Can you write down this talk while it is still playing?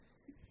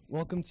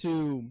Welcome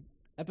to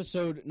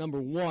episode number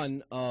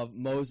 1 of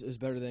Moe's is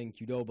Better Than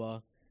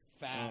Qdoba.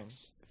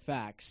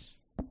 Facts.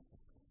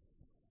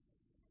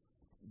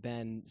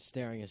 Ben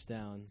staring us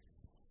down.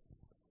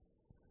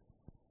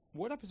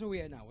 What episode are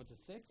we at now? What's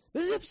it, 6?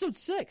 This is episode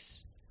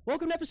 6.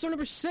 Welcome to episode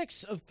number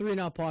 6 of 3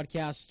 and Out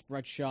Podcast.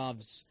 Brett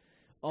Shavs,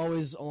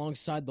 always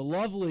alongside the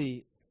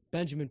lovely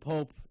Benjamin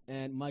Pope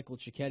and Michael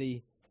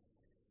Cicchetti.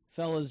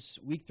 Fellas,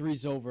 week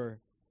 3's over.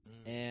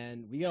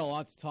 And we got a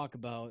lot to talk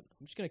about.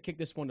 I'm just going to kick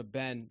this one to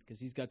Ben because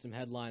he's got some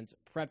headlines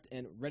prepped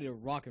and ready to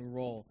rock and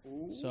roll.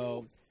 Ooh.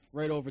 So,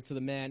 right over to the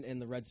man in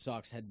the Red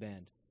Sox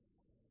headband.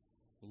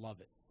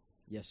 Love it.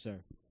 Yes, sir.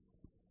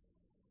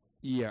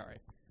 Yeah,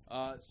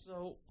 all right.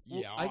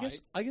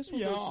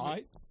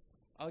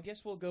 I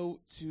guess we'll go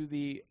to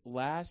the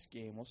last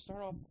game. We'll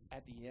start off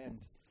at the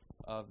end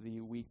of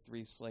the Week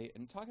 3 slate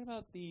and talking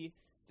about the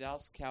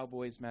Dallas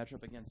Cowboys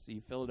matchup against the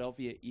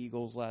Philadelphia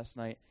Eagles last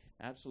night.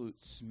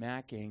 Absolute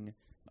smacking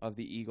of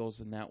the Eagles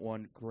in that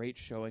one. Great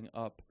showing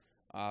up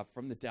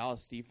from the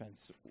Dallas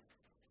defense.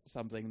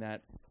 Something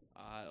that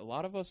a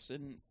lot of us,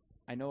 and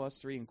I know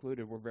us three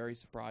included, were very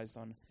surprised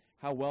on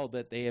how well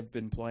that they have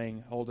been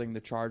playing, holding the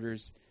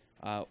Chargers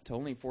to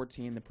only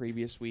 14 the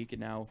previous week,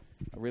 and now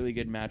a really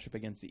good matchup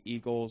against the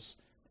Eagles.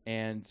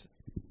 And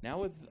now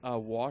with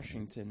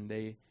Washington,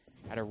 they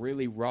had a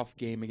really rough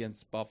game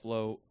against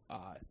Buffalo,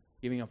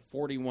 giving up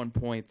 41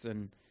 points,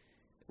 and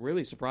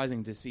really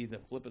surprising to see the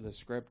flip of the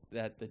script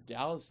that the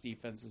Dallas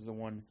defense is the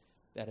one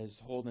that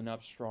is holding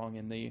up strong,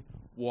 and the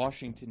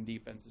Washington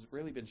defense has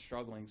really been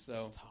struggling.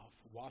 So It's tough.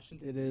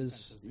 Washington It defense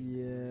is, has been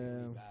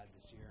really bad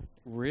this year.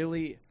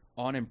 really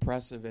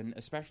unimpressive, and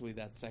especially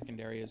that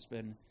secondary has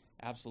been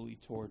absolutely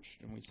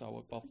torched, and we saw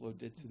what Buffalo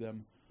did to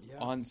them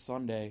on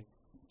Sunday.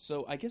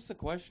 So I guess the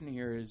question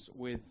here is,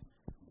 with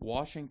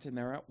Washington,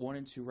 they're at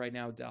 1-2 right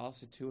now.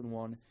 Dallas at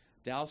 2-1.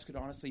 Dallas could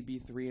honestly be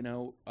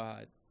 3-0.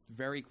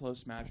 Very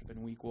close matchup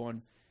in Week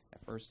 1,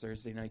 that first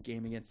Thursday night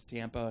game against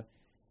Tampa,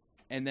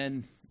 and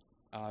then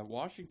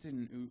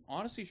Washington, who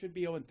honestly should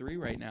be 0-3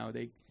 right now.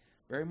 They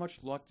very much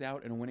lucked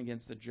out in a win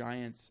against the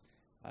Giants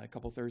a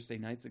couple Thursday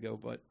nights ago.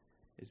 But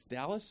is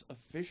Dallas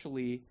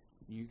officially,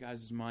 in you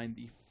guys' mind,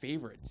 the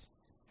favorite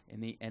in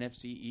the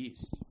NFC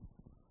East?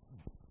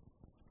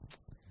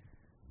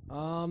 If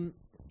I'm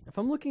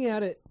looking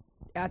at it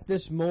at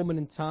this moment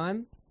in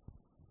time,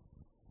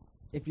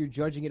 if you're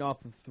judging it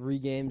off of 3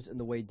 games and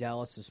the way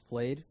Dallas has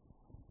played,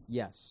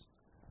 yes.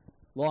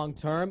 Long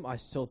term, I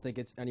still think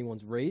it's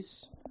anyone's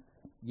race.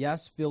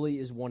 Yes, Philly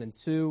is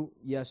 1-2.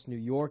 Yes, New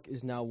York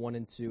is now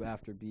 1-2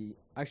 after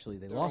Actually,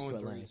 they're lost to 0-3.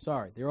 Atlanta.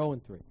 Sorry, they're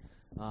 0-3.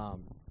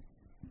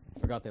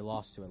 Forgot they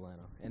lost to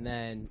Atlanta. And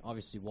then,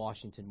 obviously,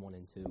 Washington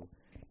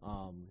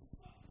 1-2.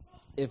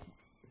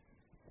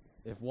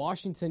 If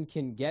Washington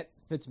can get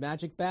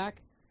Fitzmagic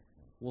back,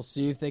 we'll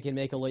see if they can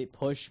make a late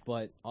push.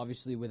 But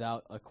obviously,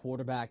 without a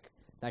quarterback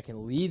that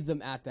can lead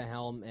them at the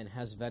helm and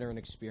has veteran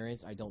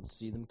experience, I don't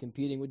see them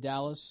competing with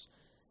Dallas.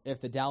 If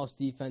the Dallas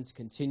defense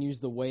continues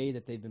the way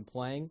that they've been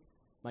playing,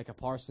 Micah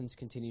Parsons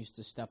continues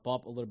to step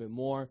up a little bit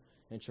more,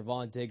 and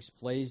Trevon Diggs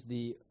plays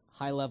the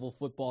high-level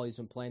football he's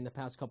been playing the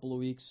past couple of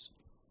weeks,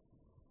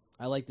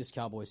 I like this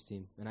Cowboys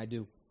team, and I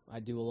do. I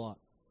do a lot.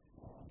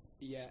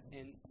 Yeah,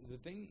 and the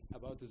thing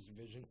about this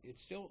division,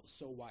 it's still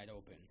so wide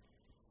open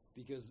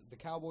because the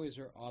Cowboys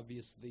are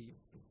obviously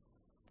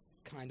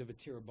kind of a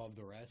tier above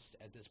the rest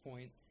at this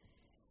point,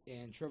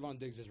 and Trevon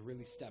Diggs has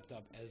really stepped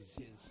up as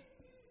his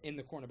in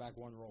the cornerback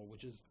 1 role,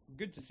 which is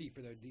good to see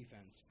for their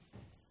defense.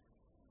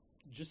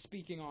 Just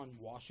speaking on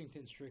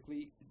Washington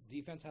strictly,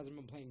 defense hasn't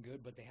been playing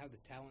good, but they have the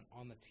talent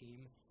on the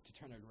team to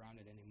turn it around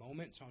at any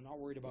moment, so I'm not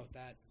worried about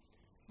that.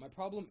 My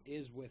problem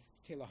is with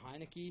Taylor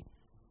Heineke.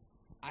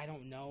 I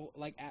don't know.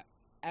 Like,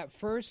 at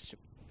first,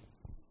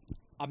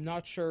 I'm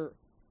not sure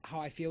how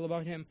I feel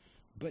about him,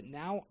 but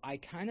now I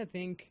kind of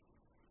think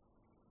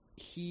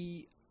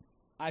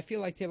I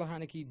feel like Taylor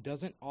Heineke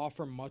doesn't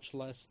offer much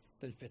less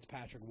than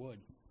Fitzpatrick would,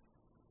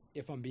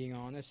 if I'm being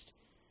honest.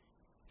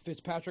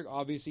 Fitzpatrick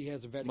obviously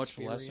has a vet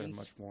experience. Much less or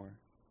much more?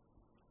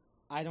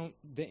 I don't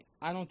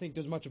think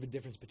there's much of a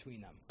difference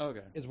between them.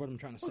 Okay. Is what I'm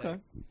trying to say. Okay.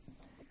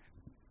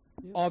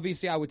 Yeah.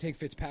 Obviously, I would take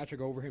Fitzpatrick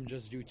over him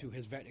just due to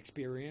his vet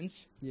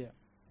experience. Yeah.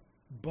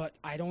 But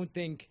I don't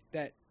think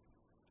that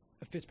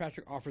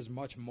Fitzpatrick offers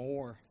much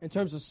more. In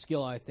terms of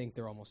skill, I think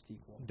they're almost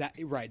equal. That's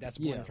the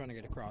point I'm trying to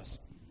get across.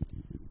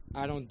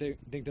 I don't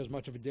think there's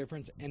much of a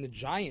difference. And the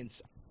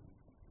Giants,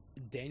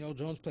 Daniel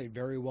Jones played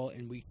very well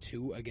in Week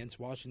 2 against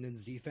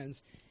Washington's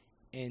defense.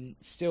 And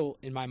still,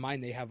 in my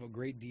mind, they have a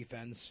great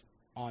defense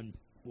on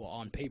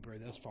paper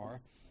thus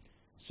far.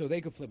 So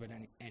they could flip it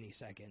any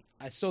second.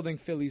 I still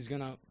think Philly's going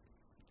to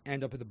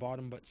end up at the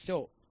bottom, but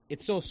still,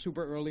 it's still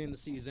super early in the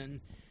season.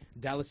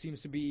 Dallas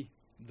seems to be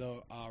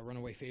the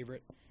runaway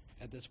favorite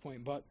at this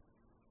point, but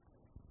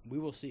we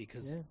will see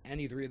because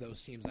any 3 of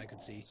those teams I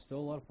could see Still a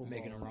lot of football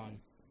making a run.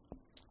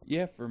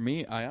 Yeah, for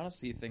me, I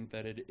honestly think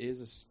that it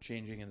is a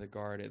changing of the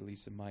guard, at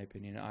least in my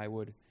opinion. I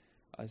would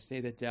say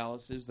that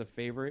Dallas is the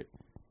favorite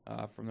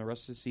from the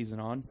rest of the season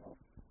on.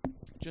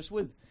 Just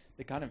with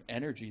the kind of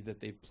energy that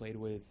they played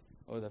with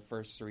over the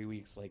first 3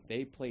 weeks. Like,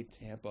 they played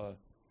Tampa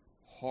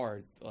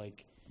hard.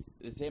 Like,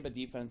 the Tampa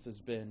defense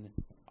has been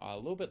a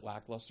little bit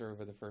lackluster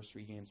over the first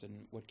 3 games,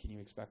 and what can you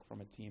expect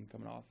from a team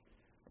coming off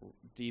a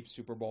deep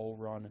Super Bowl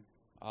run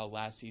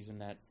last season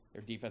that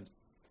their defense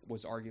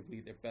was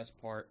arguably their best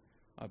part,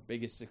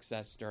 biggest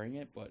success during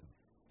it, but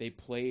they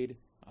played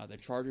the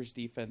Chargers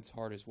defense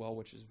hard as well,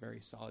 which is a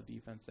very solid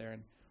defense there.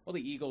 And while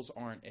the Eagles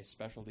aren't a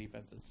special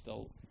defense, it's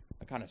still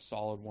a kind of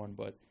solid one,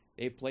 but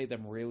they played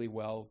them really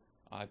well,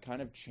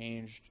 kind of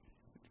changed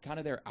kind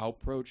of their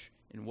approach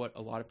in what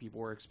a lot of people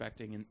were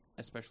expecting, and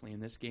especially in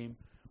this game,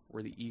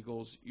 where the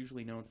Eagles,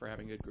 usually known for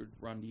having a good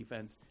run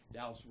defense,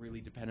 Dallas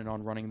really depended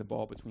on running the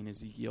ball between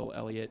Ezekiel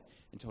Elliott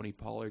and Tony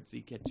Pollard.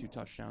 Zeke had 2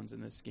 touchdowns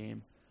in this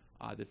game.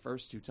 The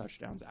first 2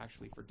 touchdowns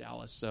actually for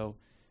Dallas. So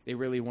they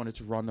really wanted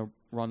to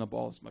run the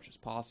ball as much as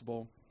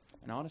possible.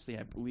 And honestly,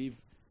 I believe,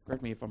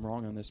 correct me if I'm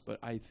wrong on this, but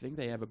I think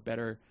they have a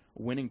better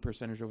winning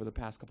percentage over the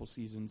past couple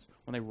seasons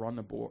when they run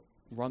the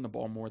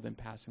ball more than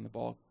passing the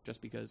ball,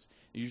 just because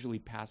they're usually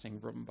passing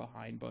from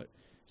behind. But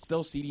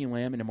still, CeeDee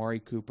Lamb and Amari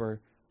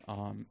Cooper,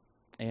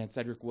 and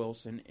Cedric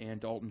Wilson and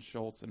Dalton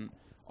Schultz and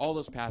all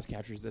those pass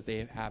catchers that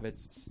they have,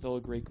 it's still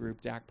a great group.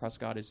 Dak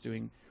Prescott is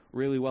doing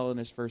really well in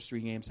his first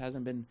 3 games.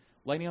 Hasn't been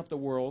lighting up the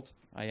world.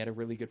 He had a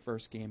really good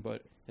first game,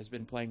 but has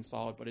been playing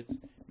solid. But it's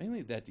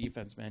mainly that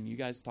defense, man. You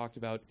guys talked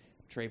about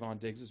Trayvon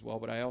Diggs as well,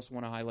 but I also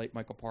want to highlight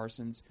Michael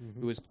Parsons,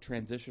 who has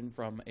transitioned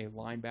from a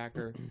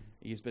linebacker.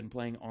 He's been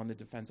playing on the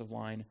defensive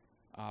line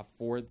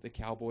for the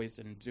Cowboys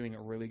and doing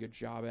a really good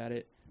job at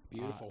it.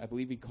 Beautiful. I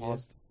believe he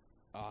caused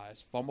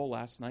his fumble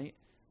last night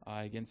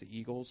against the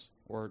Eagles,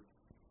 or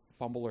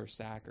fumble or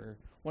sack, or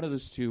one of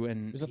those two.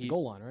 And He was at the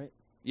goal line, right?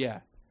 Yeah.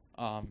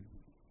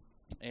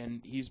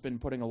 And he's been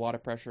putting a lot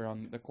of pressure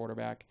on the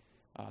quarterback.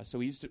 So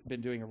he's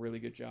been doing a really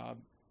good job.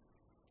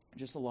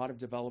 Just a lot of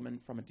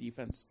development from a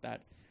defense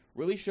that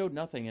really showed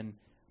nothing. And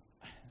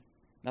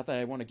not that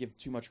I want to give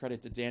too much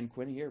credit to Dan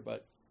Quinn here,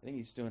 but I think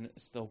he's doing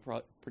still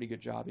pretty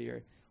good job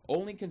here.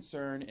 Only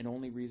concern and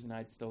only reason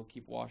I'd still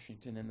keep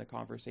Washington in the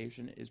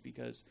conversation is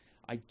because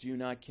I do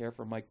not care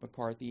for Mike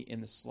McCarthy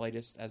in the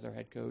slightest as our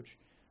head coach.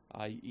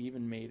 He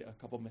even made a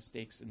couple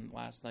mistakes in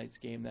last night's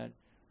game that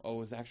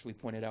was actually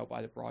pointed out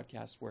by the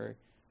broadcast, where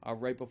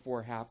right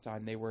before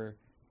halftime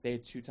they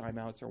had 2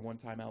 timeouts or 1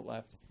 timeout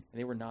left, and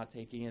they were not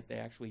taking it. They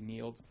actually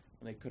kneeled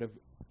when they could have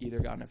either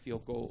gotten a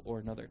field goal or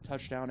another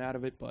touchdown out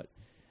of it. But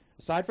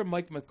aside from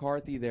Mike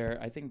McCarthy there,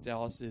 I think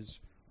Dallas is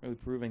really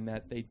proving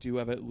that they do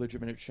have a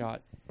legitimate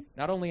shot,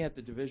 not only at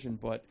the division,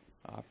 but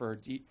for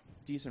a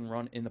decent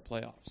run in the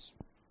playoffs.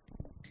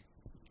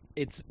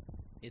 It's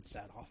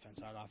that offense.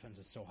 That offense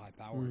is so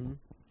high-powered. Mm-hmm.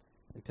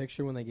 And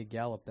picture when they get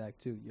Gallup back,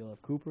 too. You'll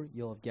have Cooper,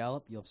 you'll have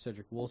Gallup, you'll have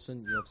Cedric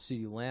Wilson, you'll have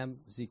CeeDee Lamb,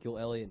 Ezekiel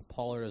Elliott, and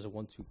Pollard as a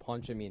 1-2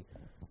 punch. I mean,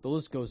 the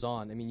list goes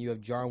on. I mean, you have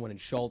Jarwin and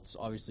Schultz.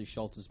 Obviously,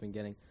 Schultz has been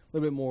getting a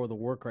little bit more of the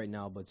work right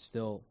now, but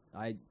still,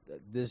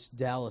 this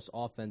Dallas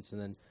offense,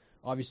 and then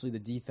obviously the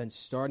defense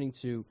starting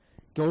to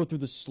go through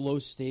the slow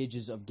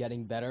stages of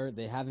getting better.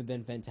 They haven't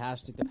been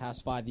fantastic the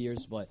past 5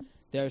 years, but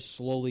they're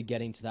slowly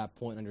getting to that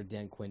point under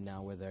Dan Quinn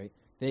now where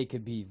they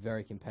could be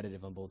very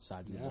competitive on both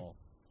sides of the ball.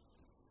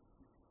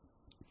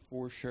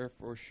 For sure.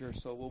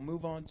 So we'll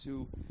move on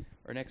to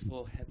our next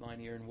little headline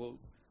here, and we'll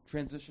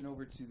transition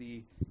over to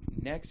the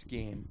next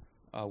game,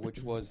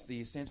 which was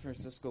the San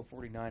Francisco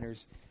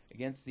 49ers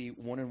against the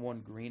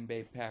 1-1 Green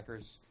Bay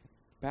Packers.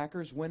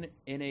 Packers win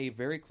in a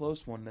very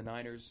close one. The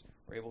Niners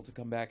were able to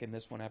come back in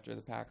this one after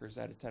the Packers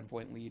had a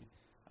 10-point lead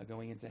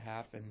going into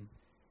half, and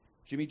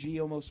Jimmy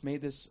G almost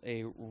made this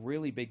a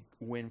really big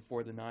win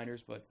for the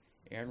Niners, but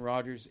Aaron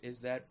Rodgers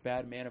is that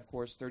bad man, of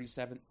course.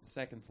 37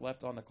 seconds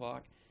left on the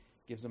clock.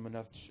 Gives him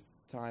enough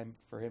time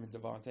for him and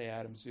Davante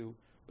Adams, who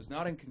was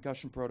not in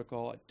concussion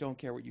protocol. I don't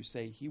care what you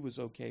say. He was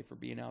okay for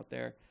being out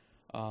there.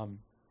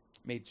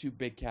 Made 2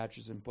 big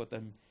catches and put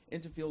them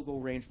into field goal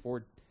range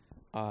for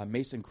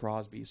Mason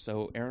Crosby.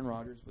 So Aaron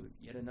Rodgers with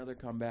yet another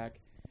comeback,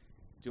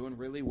 doing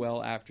really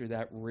well after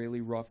that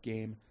really rough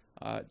game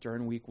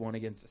during Week 1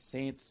 against the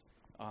Saints.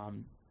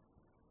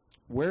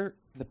 Where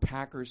the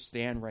Packers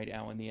stand right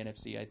now in the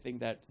NFC, I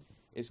think that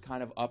is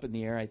kind of up in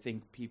the air. I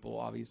think people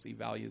obviously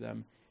value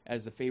them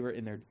as the favorite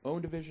in their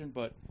own division,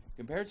 but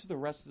compared to the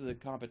rest of the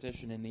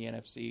competition in the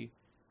NFC,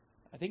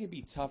 I think it'd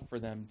be tough for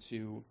them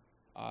to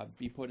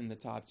be put in the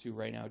top 2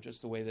 right now,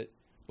 just the way that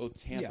both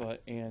Tampa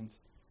and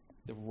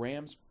the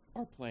Rams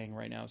are playing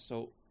right now.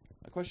 So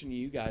my question to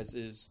you guys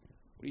is,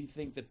 what do you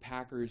think the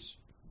Packers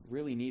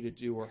really need to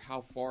do, or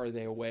how far are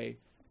they away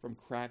from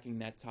cracking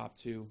that top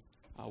 2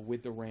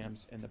 with the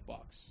Rams and the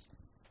Bucs?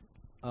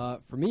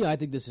 For me, I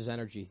think this is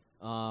energy.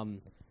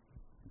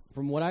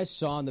 From what I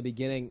saw in the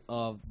beginning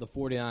of the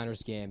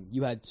 49ers game,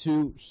 you had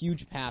 2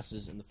 huge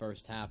passes in the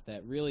first half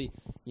that really,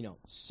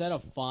 set a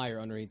fire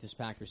underneath this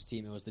Packers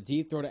team. It was the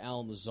deep throw to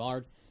Allen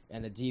Lazard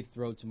and the deep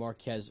throw to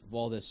Marquez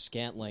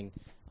Valdes-Scantling.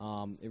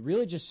 It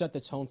really just set the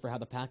tone for how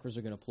the Packers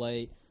are going to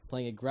play,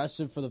 playing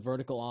aggressive for the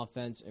vertical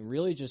offense and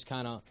really just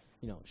kind of,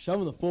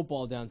 shoving the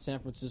football down San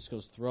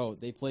Francisco's throat.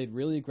 They played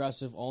really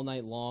aggressive all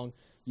night long,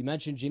 You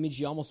mentioned Jimmy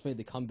G almost made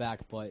the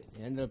comeback, but it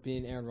ended up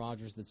being Aaron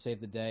Rodgers that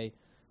saved the day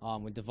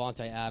with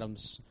Devontae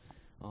Adams.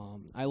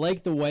 I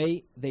like the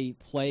way they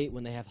play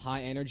when they have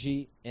high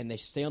energy and they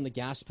stay on the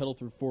gas pedal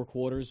through 4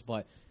 quarters,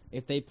 but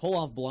if they pull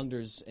off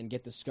blunders and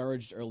get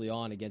discouraged early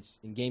on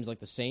in games like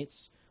the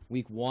Saints,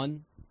 week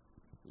 1,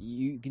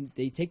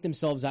 they take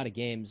themselves out of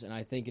games, and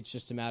I think it's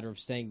just a matter of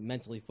staying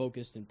mentally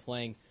focused and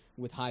playing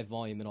with high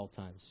volume at all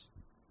times.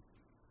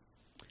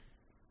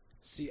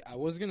 See, I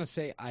was going to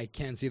say I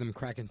can't see them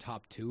cracking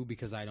top 2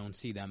 because I don't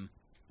see them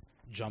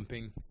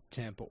jumping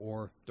Tampa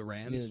or the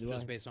Rams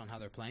just based on how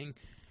they're playing.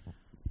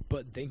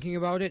 But thinking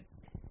about it,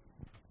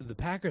 the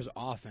Packers'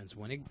 offense,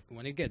 when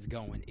it gets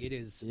going, it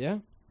is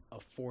a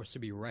force to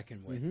be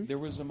reckoned with. Mm-hmm. There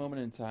was a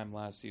moment in time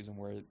last season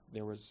where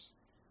there was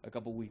a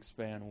couple week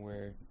span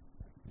where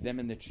them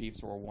and the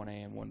Chiefs were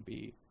 1A and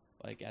 1B,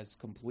 like as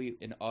complete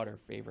and utter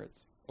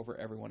favorites over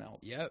everyone else.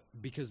 Yeah,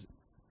 because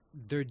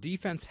their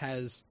defense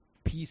has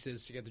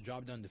pieces to get the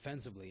job done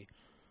defensively.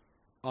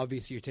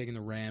 Obviously, you're taking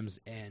the Rams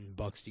and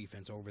Bucs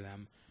defense over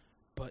them,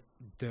 but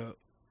the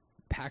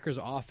Packers'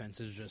 offense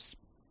is just,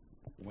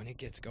 when it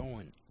gets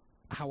going.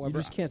 However, You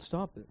just can't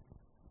stop it.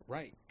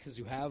 right, because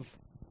you have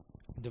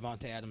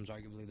Devontae Adams,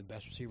 arguably the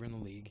best receiver in the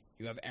league.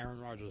 You have Aaron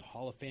Rodgers,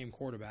 Hall of Fame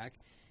quarterback,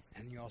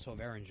 and you also have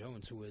Aaron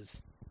Jones, who He's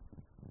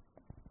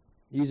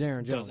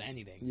Aaron Jones. does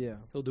anything. Yeah.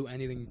 He'll do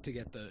anything to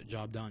get the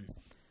job done.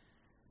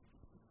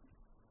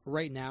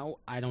 Right now,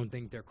 I don't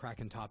think they're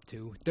cracking top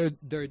 2.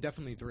 They're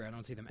definitely 3. I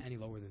don't see them any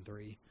lower than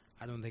 3.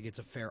 I don't think it's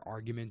a fair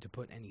argument to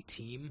put any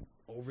team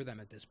over them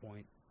at this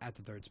point at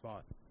the 3rd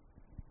spot.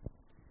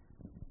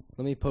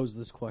 Let me pose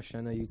this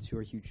question. I know you two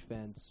are huge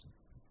fans.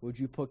 Would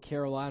you put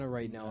Carolina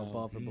right now No.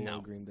 above or below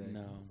No. Green Bay?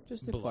 No.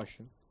 Just a Below.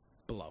 question.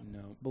 Below.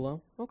 No.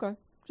 Below? Okay.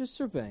 Just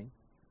surveying.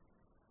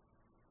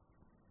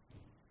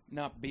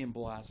 Not being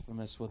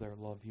blasphemous with our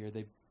love here.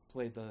 They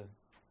played the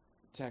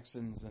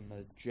Texans and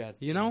the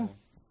Jets. You know,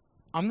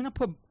 I'm gonna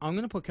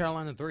put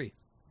Carolina 3.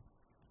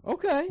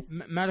 Okay.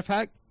 Matter of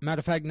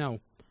fact, no.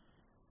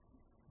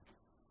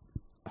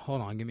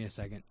 Hold on, give me a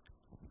second.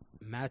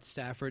 Matt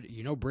Stafford,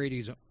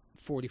 Brady's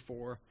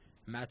 44.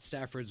 Matt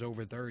Stafford's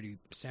over 30.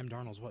 Sam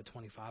Darnold's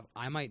 25.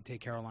 I might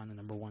take Carolina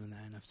number 1 in the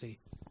NFC.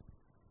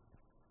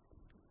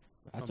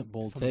 That's a If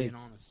bold I'm take. being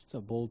honest. That's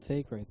a bold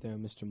take right there,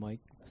 Mr. Mike.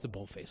 It's a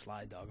bold-faced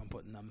lie, dog. I'm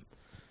putting them.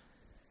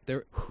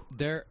 They're.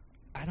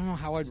 I don't know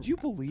how I'd. Did you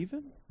believe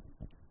him?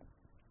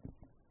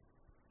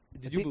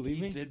 Did you believe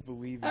he me? did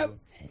believe Uh,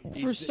 him.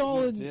 For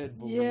solid, he did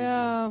believe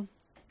yeah.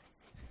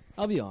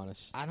 I'll be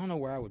honest. I don't know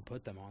where I would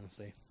put them,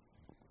 honestly.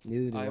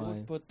 Neither do I. I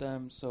would put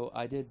them. So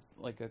I did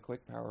like a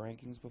quick power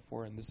rankings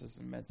before, and this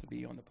isn't meant to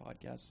be on the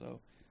podcast. So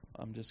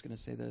I'm just gonna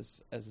say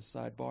this as a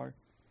sidebar.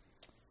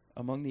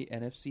 Among the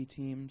NFC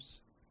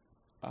teams,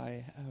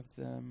 I have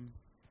them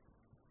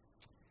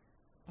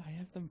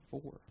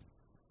 4.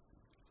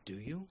 Do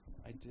you?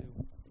 I do.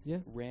 Yeah.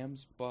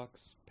 Rams,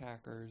 Bucks,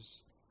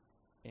 Packers,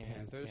 and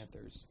Panthers?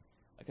 Panthers.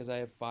 Because I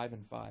have 5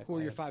 and 5. Who are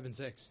I your have, 5 and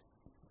 6?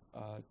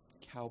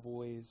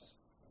 Cowboys,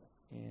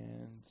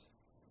 and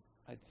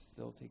I'd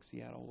still take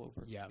Seattle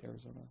over Yeah.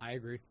 Arizona. I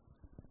agree.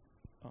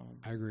 Um,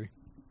 I agree.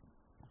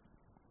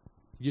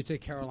 You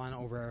take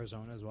Carolina over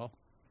Arizona as well?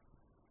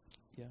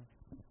 yeah.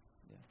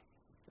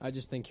 I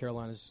just think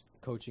Carolina's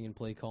coaching and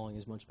play calling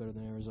is much better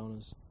than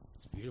Arizona's.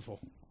 It's beautiful.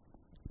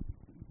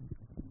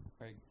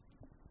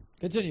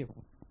 Continue.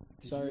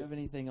 Did Sorry. you have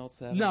anything else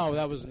to add? No,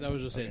 that was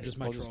just Okay, it. Just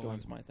my I'll just go trolling.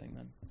 into my thing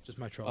then. Just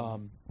my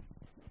trolling.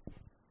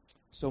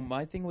 So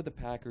my thing with the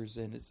Packers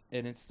and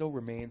it still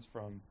remains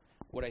from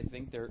what I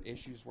think their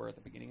issues were at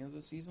the beginning of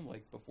the season,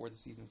 like before the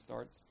season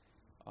starts.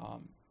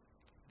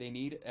 They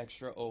need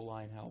extra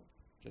O-line help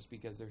just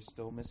because they're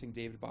still missing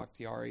David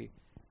Bakhtiari.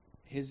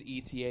 His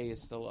ETA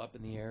is still up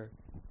in the air.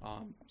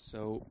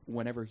 So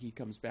whenever he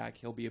comes back,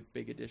 he'll be a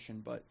big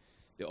addition. But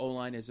the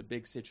O-line is a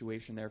big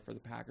situation there for the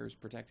Packers,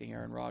 protecting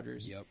Aaron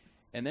Rodgers. Yep.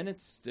 And then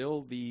it's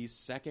still the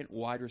second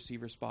wide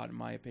receiver spot, in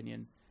my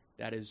opinion,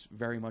 that is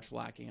very much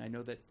lacking. I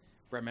know that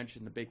Brett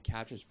mentioned the big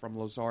catches from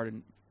Lazard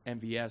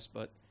and MVS,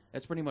 but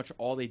that's pretty much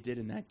all they did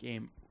in that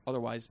game.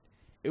 Otherwise,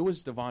 it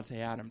was Devontae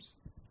Adams.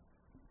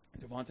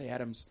 Devontae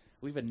Adams, I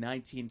believe, had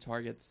 19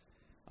 targets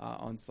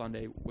on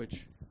Sunday,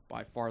 which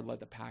by far led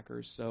the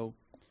Packers. So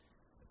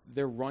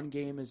their run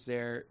game is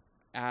there.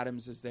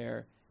 Adams is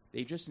there.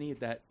 They just need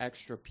that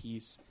extra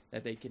piece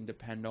that they can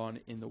depend on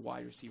in the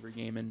wide receiver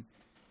game. And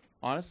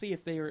honestly,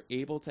 if they are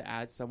able to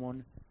add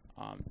someone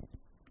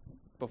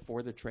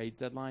before the trade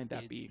deadline,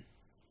 that'd be...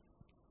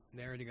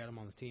 They already got him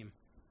on the team.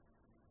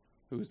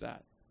 Who's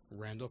that?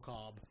 Randall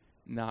Cobb.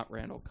 Not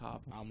Randall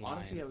Cobb. I'm lying.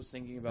 Honestly, I was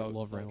thinking about...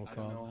 love Randall I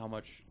don't Cobb. know how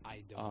much...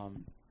 I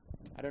don't.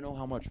 I don't know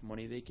how much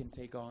money they can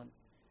take on.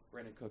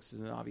 Brandon Cooks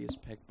is an obvious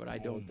pick, but I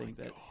don't think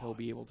that he'll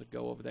be able to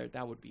go over there.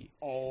 That would be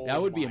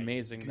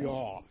amazing.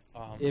 though.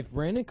 If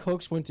Brandon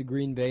Cooks went to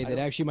Green Bay, I that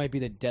don't- actually might be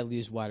the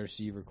deadliest wide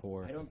receiver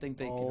core. I don't think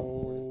they can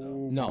afford it,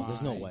 though. No,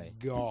 there's no way.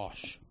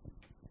 Gosh.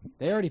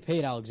 They already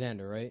paid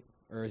Alexander, right?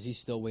 Or is he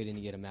still waiting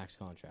to get a max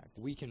contract?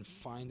 We can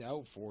find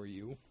out for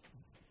you.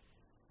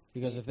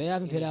 Because if they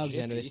haven't In paid a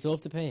Alexander, they jiffy. still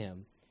have to pay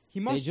him. He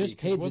must They just be,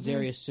 'cause paid wasn't he-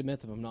 Zadarius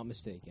Smith, if I'm not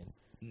mistaken.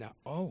 No.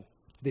 Oh,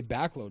 they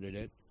backloaded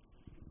it.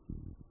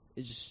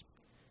 It's just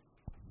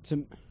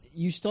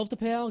you still have to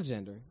pay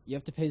Alexander. You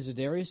have to pay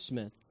Zadarius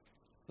Smith.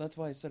 That's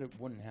why I said it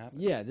wouldn't happen.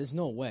 Yeah, there's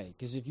no way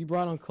because if you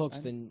brought on Cooks,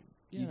 I- then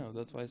You know,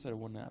 that's why I said it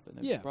wouldn't happen.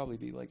 It'd Yeah. probably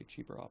be like a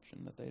cheaper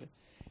option that they'd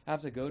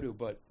have to go to.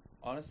 But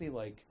honestly,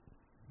 like,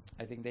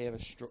 I think they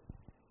have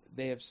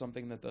they have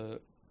something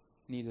that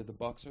neither the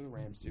Bucks or the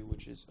Rams do,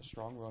 which is a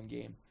strong run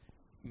game.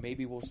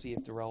 Maybe we'll see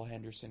if Darrell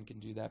Henderson can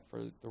do that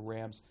for the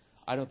Rams.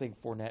 I don't think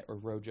Fournette or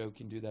Rojo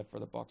can do that for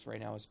the Bucks right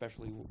now,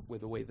 especially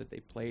with the way that they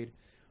played.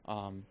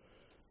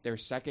 Their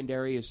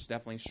secondary is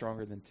definitely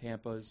stronger than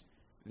Tampa's.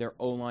 Their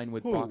O-line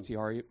with Who?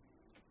 Bakhtiari,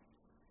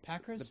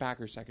 Packers. the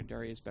Packers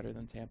secondary is better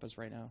than Tampa's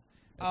right now,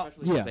 Oh,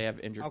 especially because yeah. they have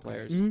injured Okay.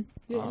 players. Mhm.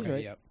 Yeah, Um, he's Okay.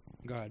 right. Yep.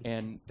 Go ahead.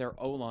 And their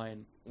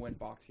O-line, when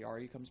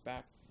Bakhtiari comes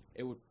back,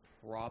 it would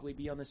probably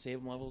be on the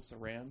same level as the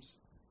Rams,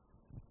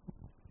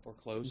 or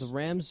close. The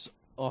Rams'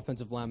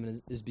 offensive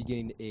lineman is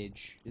beginning to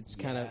age. It's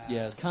kind of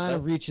Yes, it's kind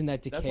of that's- reaching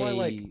that decay.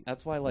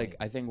 That's why point.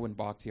 I think when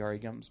Bakhtiari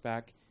comes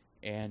back,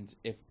 and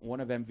if one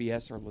of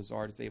MVS or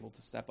Lazard is able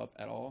to step up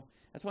at all,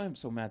 that's why I'm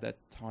so mad that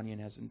Tanyan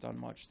hasn't done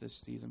much this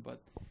season.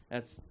 But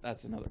that's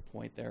another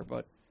point there.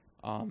 But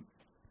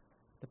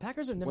The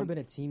Packers have never when- been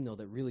a team though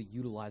that really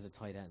utilize a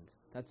tight end.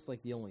 That's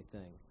like the only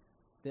thing.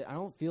 I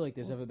don't feel like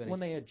there's ever been. when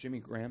they had Jimmy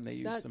Graham, they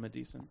used That- him a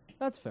decent.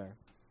 That's fair.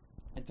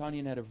 And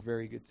Tanyan had a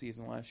very good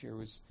season last year.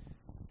 Was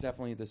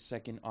definitely the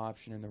second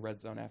option in the red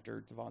zone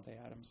after Devontae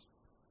Adams.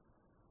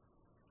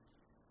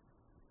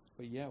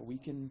 But yeah, we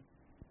can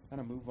kind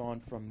of move on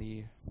from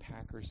the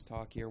Packers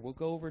talk here. We'll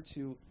go over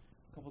to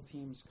a couple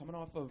teams coming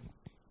off of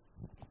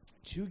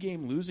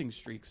 2-game losing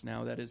streaks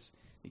now. That is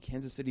the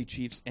Kansas City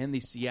Chiefs and the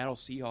Seattle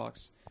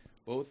Seahawks,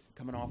 both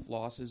coming off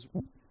losses.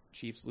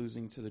 Chiefs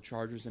losing to the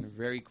Chargers in a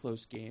very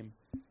close game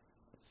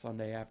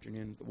Sunday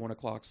afternoon, the 1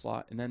 o'clock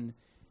slot. And then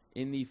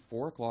in the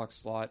 4 o'clock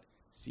slot,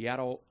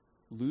 Seattle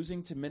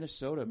losing to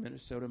Minnesota.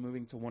 Minnesota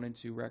moving to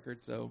 1-2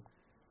 record. So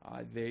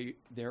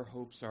their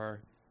hopes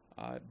are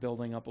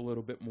building up a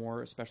little bit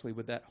more, especially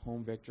with that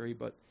home victory.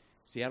 But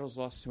Seattle's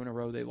lost 2 in a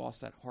row. They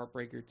lost that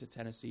heartbreaker to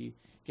Tennessee.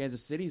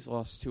 Kansas City's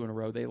lost 2 in a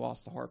row. They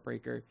lost the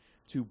heartbreaker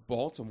to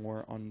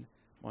Baltimore on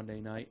Monday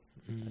night.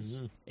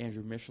 As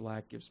Andrew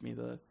Michalak gives me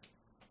the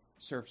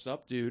surfs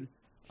up, dude.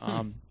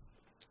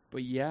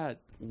 But yeah,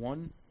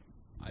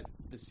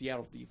 the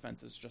Seattle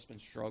defense has just been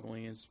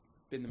struggling. Has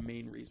been the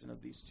main reason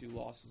of these 2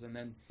 losses. And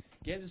then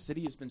Kansas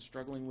City has been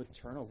struggling with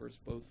turnovers,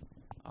 both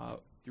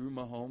through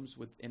Mahomes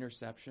with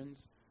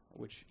interceptions,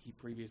 which he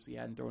previously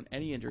hadn't thrown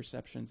any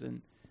interceptions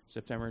in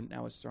September.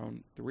 Now has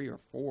thrown 3 or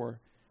 4.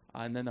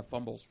 And then the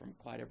fumbles from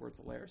Clyde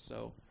Edwards-Helaire.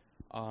 So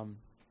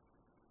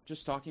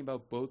just talking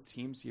about both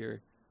teams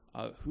here,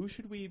 who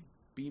should we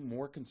be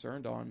more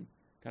concerned on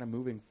kind of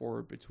moving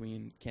forward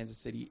between Kansas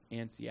City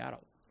and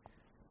Seattle?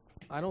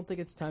 I don't think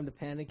it's time to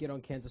panic yet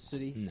on Kansas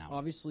City. No.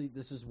 Obviously,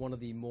 this is one of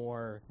the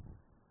more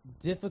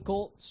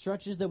difficult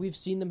stretches that we've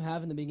seen them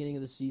have in the beginning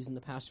of the season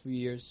the past few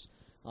years.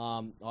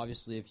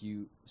 Obviously, if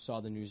you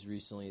saw the news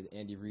recently,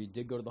 Andy Reid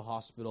did go to the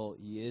hospital.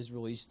 He is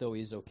released, though.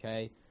 He's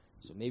okay.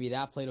 So maybe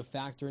that played a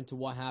factor into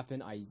what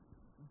happened. I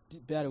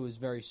bet it was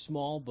very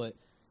small, but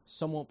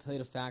somewhat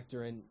played a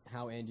factor in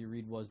how Andy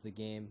Reid was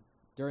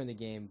during the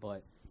game.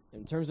 But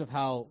in terms of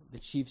how the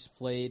Chiefs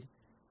played,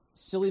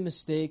 silly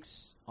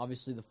mistakes.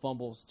 Obviously, the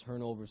fumbles,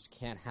 turnovers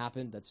can't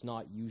happen. That's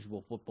not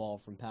usual football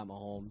from Pat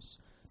Mahomes,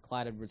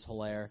 Clyde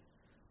Edwards-Helaire.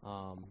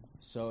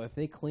 So if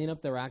they clean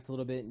up their act a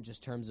little bit in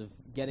just terms of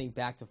getting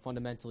back to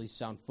fundamentally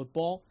sound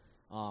football,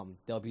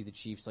 they'll be the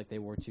Chiefs like they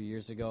were 2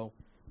 years ago.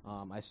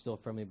 I still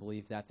firmly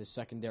believe that the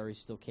secondary is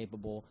still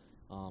capable.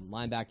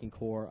 Linebacking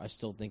core, I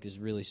still think, is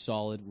really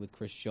solid with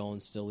Chris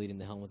Jones still leading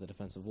the helm with the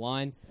defensive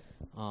line.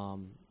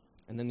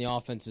 And then the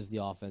offense is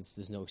the offense.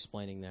 There's no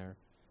explaining there.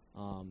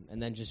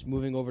 And then just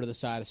moving over to the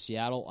side of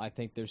Seattle, I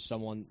think there's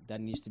someone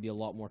that needs to be a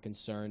lot more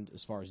concerned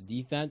as far as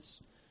defense.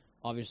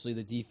 Obviously,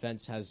 the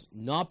defense has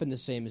not been the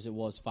same as it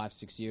was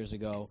 5-6 years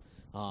ago.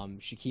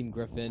 Shaquem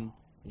Griffin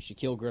and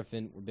Shaquille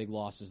Griffin were big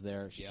losses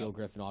there. Shaquille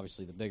Griffin,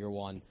 obviously, the bigger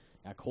one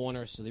at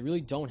corner. So they really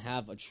don't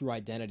have a true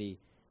identity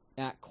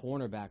at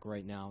cornerback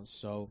right now.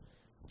 So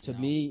to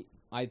me,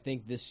 I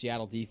think this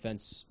Seattle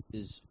defense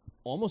is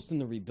almost in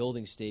the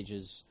rebuilding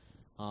stages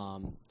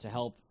to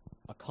help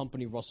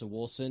accompany Russell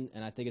Wilson.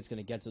 And I think it's going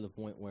to get to the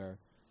point where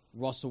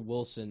Russell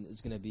Wilson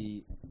is going to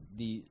be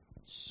the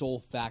sole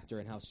factor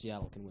in how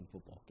Seattle can win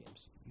football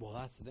games. Well,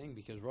 that's the thing,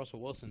 because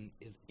Russell Wilson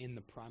is in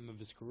the prime of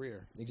his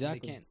career.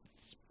 Exactly. They can't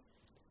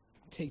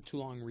take too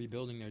long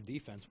rebuilding their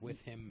defense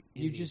with him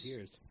in You these just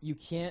years. you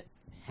can't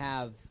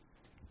have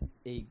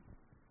a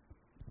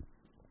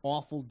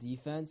awful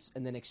defense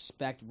and then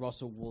expect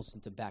Russell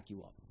Wilson to back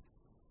you up,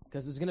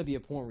 because there's going to be a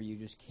point where you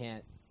just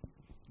can't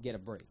get a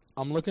break.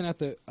 I'm looking at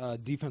the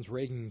defense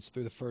rankings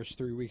through the first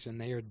 3 weeks, and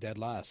they are dead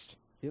last.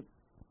 Yep.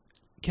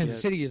 Kansas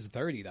Yeah. City is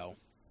 30, though.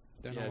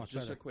 They're Yeah, not much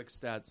just better. a quick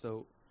stat.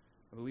 So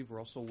I believe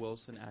Russell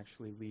Wilson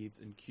actually leads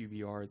in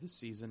QBR this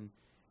season,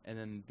 and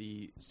then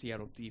the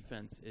Seattle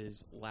defense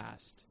is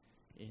last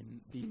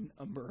in the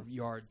number of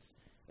yards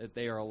that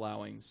they are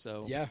allowing.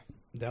 So Yeah,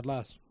 dead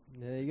last.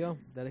 There you go.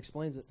 That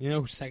explains it. You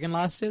know who second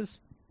last is?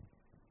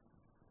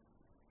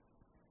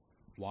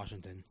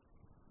 Washington.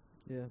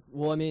 Yeah.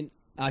 Well, I mean,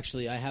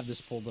 actually, I have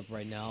this pulled up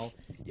right now.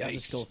 I'll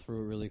just go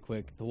through it really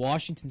quick. The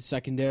Washington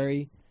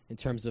secondary, in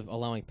terms of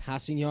allowing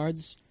passing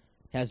yards,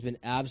 has been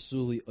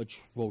absolutely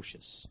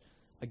atrocious.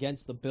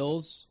 Against the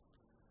Bills,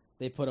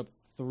 they put up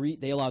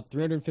They allowed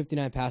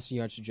 359 passing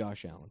yards to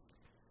Josh Allen,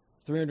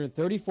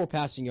 334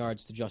 passing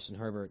yards to Justin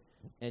Herbert,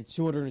 and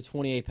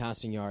 228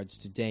 passing yards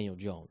to Daniel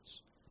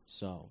Jones.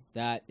 So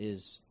that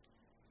is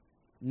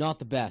not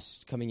the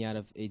best coming out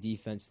of a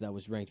defense that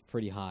was ranked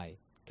pretty high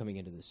coming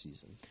into this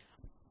season.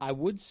 I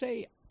would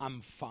say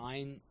I'm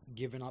fine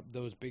giving up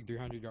those big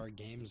 300-yard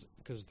games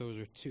because those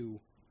are two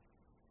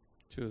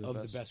of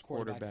the best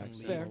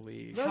quarterbacks in the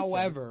league.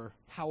 However,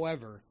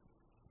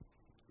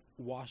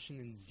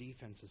 Washington's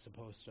defense is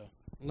supposed to.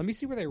 Let me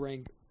see where they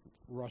rank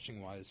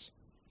rushing wise.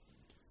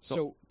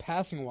 So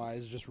passing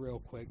wise, just real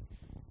quick,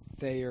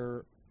 they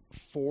are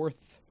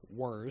 4th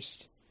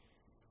worst,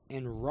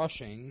 and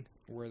rushing,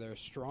 where their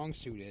strong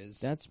suit is,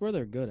 That's where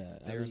they're good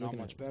at. they are not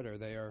much better.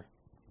 They are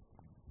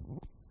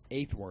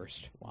 8th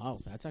worst. Wow,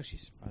 that's actually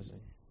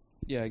surprising.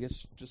 Yeah, I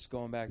guess just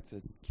going back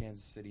to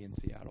Kansas City and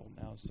Seattle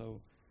now.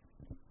 So,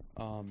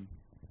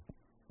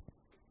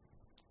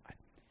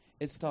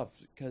 it's tough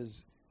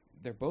because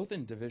they're both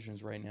in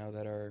divisions right now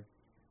that are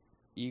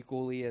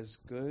equally as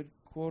good,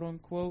 quote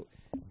unquote.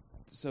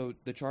 So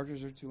the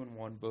Chargers are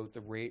 2-1. Both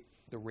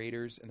the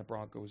Raiders and the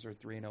Broncos are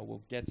 3-0.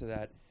 We'll get to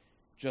that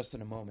just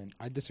in a moment.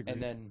 I disagree.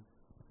 And then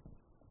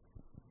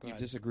Go you ahead.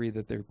 disagree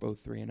that they're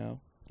both 3-0.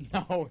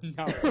 No.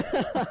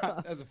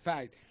 As a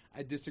fact,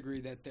 I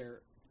disagree that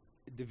their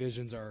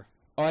divisions are.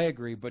 Oh, I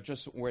agree, but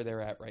just where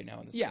they're at right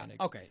now in the standings.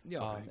 Okay. Yeah.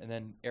 Okay. And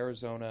then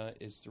Arizona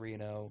is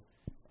 3-0.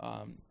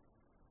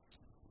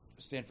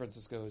 San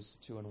Francisco is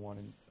 2-1,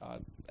 and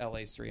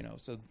LA's 3-0.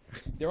 So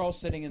they're all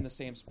sitting in the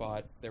same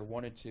spot. They're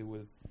 1-2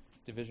 with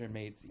division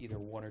mates, either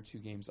 1 or 2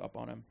 games up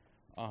on them.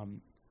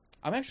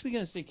 I'm actually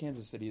going to say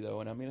Kansas City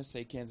though, and I'm going to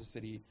say Kansas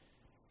City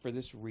for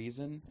this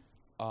reason.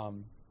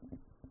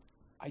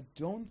 I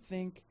don't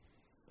think,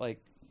 I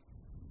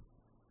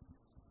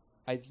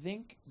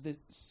think the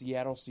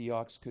Seattle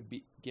Seahawks could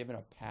be given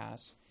a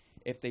pass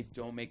if they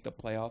don't make the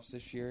playoffs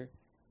this year,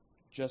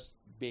 just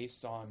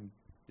based on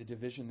the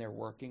division they're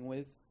working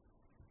with.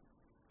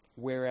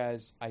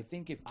 Whereas I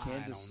think if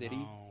Kansas City,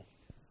 know.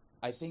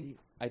 I think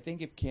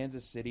if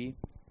Kansas City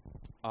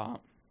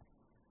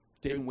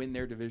didn't win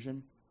their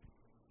division,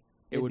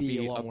 it would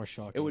be a lot more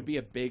shocking. It would be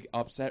a big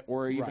upset,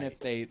 or even Right. if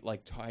they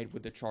tied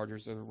with the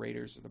Chargers or the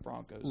Raiders or the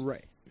Broncos.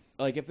 Right.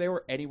 If they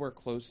were anywhere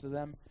close to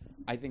them,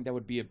 I think that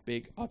would be a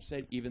big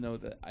upset. Even though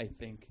I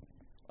think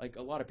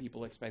a lot of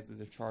people expected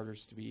the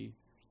Chargers to be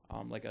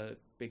a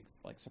big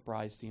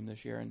surprise team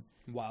this year, and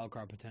Wild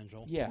card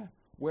potential. yeah.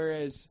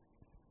 Whereas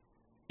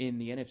in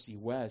the NFC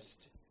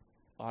West,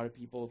 a lot of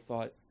people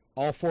thought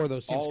All 4 of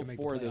those teams all can make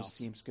the 4 of playoffs. those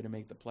teams could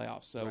make the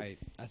playoffs. So Right.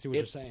 I see what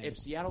you're saying. if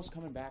Seattle's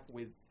coming back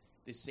with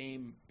the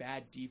same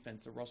bad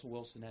defense that Russell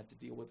Wilson had to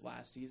deal with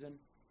last season,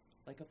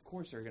 of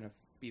course they're going to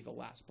be the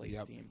last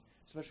place team,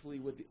 especially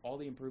with all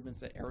the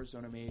improvements that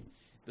Arizona made,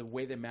 the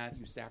way that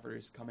Matthew Stafford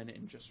has come in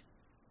and just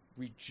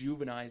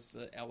rejuvenized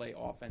the LA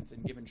offense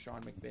and given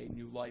Sean McVay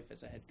new life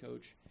as a head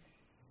coach.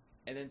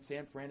 And then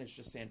San Fran is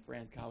just San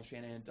Fran. Kyle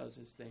Shanahan does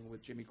his thing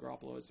with Jimmy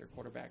Garoppolo as their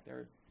quarterback.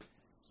 They're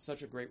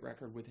such a great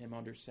record with him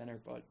under center,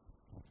 but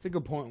It's a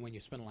good point when you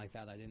spin it like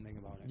that. I didn't think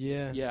about it.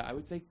 Yeah. I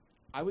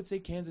would say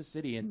Kansas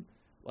City, and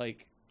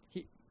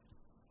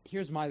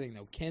Here's my thing,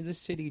 though. Kansas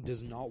City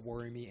does not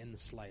worry me in the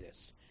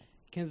slightest.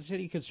 Kansas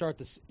City could start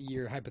this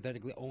year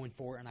hypothetically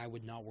 0-4, and I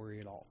would not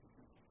worry at all.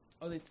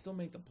 oh, they'd still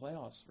make the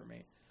playoffs for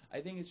me.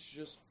 I think it's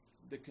just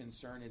the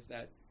concern is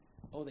that,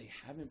 they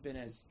haven't been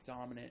as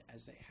dominant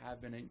as they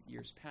have been in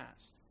years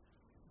past.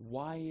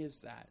 Why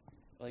is that?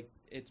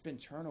 It's been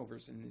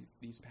turnovers in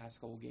these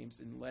past couple games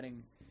and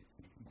letting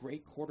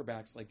great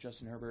quarterbacks like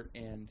Justin Herbert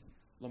and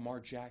Lamar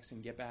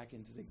Jackson get back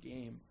into the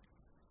game,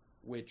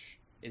 which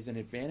is an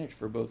advantage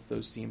for both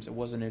those teams. It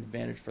wasn't an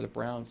advantage for the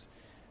Browns.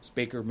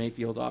 Baker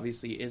Mayfield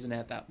obviously isn't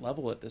at that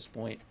level at this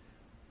point.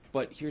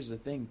 But here's the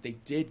thing. They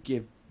did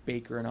give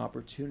Baker an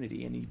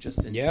opportunity, and he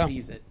just didn't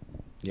seize it.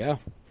 Yeah.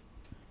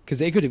 Because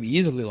they could have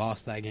easily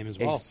lost that game as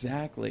well.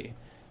 Exactly.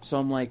 So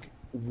I'm like,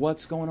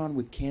 what's going on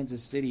with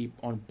Kansas City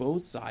on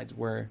both sides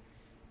where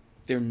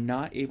they're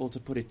not able to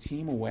put a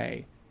team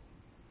away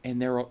and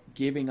they're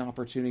giving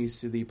opportunities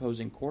to the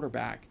opposing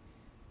quarterback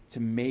to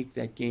make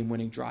that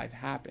game-winning drive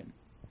happen?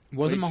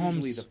 Wasn't But it's Mahomes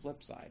usually the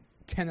flip side?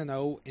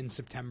 10-0 in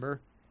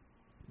September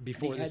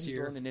before this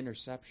year? Thrown an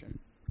interception.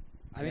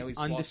 I think he's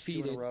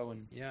undefeated. lost 2 in a row,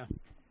 and Yeah.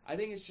 I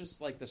think it's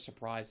just the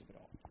surprise of it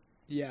all.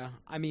 Yeah.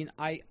 I mean,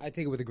 I take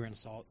it with a grain of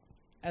salt,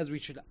 as we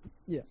should.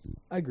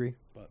 I agree.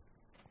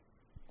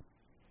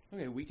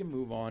 Okay, we can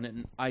move on,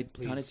 and I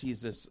kind of Please.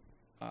 teased this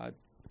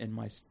in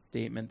my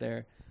statement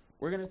there.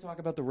 We're going to talk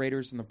about the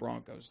Raiders and the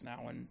Broncos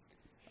now, and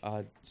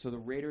so the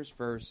Raiders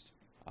first,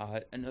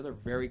 another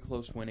very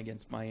close win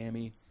against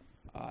Miami,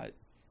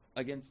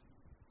 against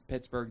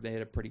Pittsburgh, they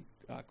had a pretty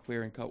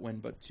clear and cut win,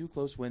 but 2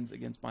 close wins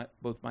against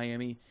both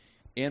Miami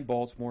and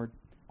Baltimore.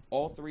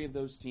 All 3 of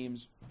those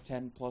teams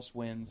 10-plus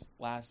wins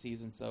last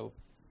season, so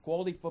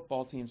quality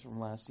football teams from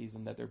last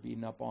season that they're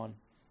beating up on.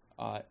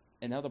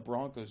 And now the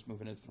Broncos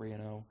moving to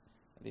 3-0.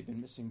 They've been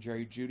missing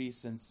Jerry Jeudy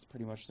since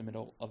pretty much the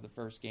middle of the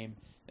first game.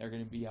 They're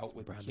going to be out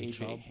with Bradley KJ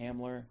Chubb.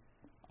 Hamler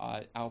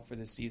out for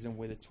the season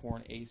with a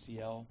torn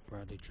ACL.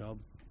 Bradley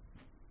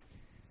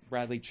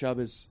Chubb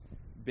has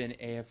been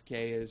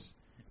AFK, as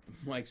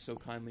Mike so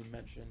kindly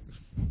mentioned.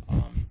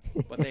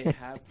 But they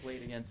have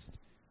played against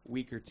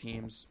weaker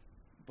teams,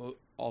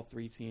 all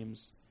 3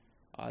 teams.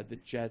 The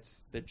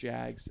Jets, the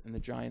Jags, and the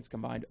Giants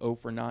combined 0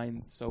 for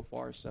 9 so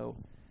far. So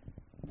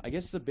I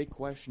guess the big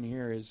question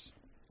here is,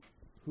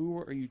 who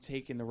are you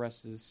taking the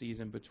rest of the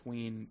season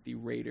between the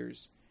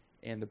Raiders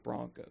and the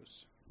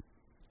Broncos?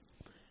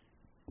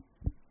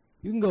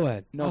 You can go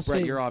ahead. No, I'll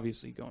Brett, say- you're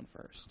obviously going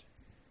first.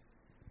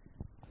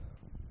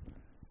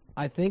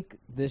 I think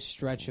this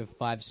stretch of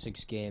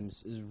 5-6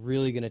 games is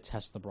really going to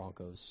test the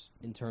Broncos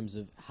in terms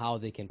of how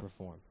they can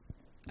perform.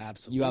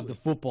 Absolutely. You have the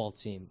football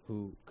team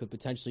who could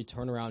potentially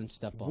turn around and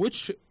step up.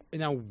 Which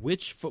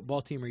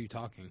football team are you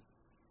talking?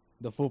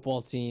 The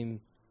football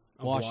team,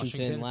 Of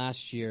Washington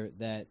last year,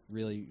 that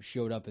really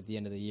showed up at the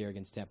end of the year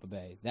against Tampa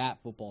Bay.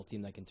 That football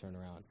team that can turn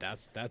around.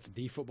 That's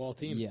the football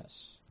team.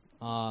 Yes.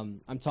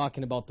 I'm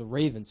talking about the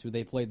Ravens, who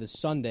they played this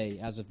Sunday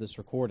as of this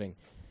recording.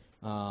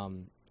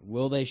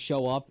 Will they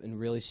show up and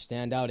really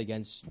stand out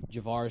against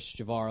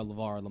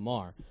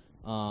Lamar?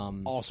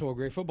 Also a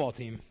great football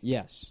team.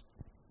 Yes.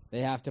 They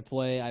have to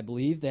play, I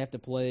believe,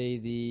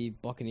 the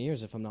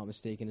Buccaneers, if I'm not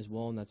mistaken, as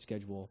well in that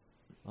schedule.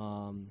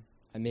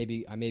 I may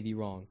be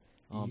wrong.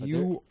 But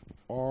You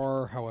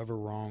are, however,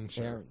 wrong,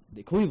 sir.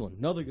 Cleveland,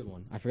 another good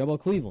one. I forgot about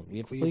Cleveland. We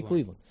have to play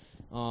Cleveland.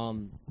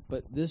 Cleveland.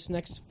 But this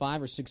next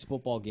 5 or 6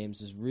 football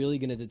games is really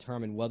going to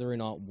determine whether or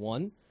not,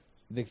 one,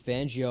 Vic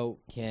Fangio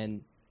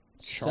can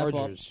step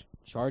up.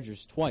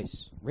 Chargers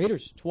twice.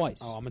 Raiders twice.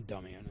 Oh, I'm a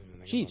dummy. I didn't even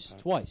think Chiefs about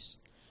that. twice.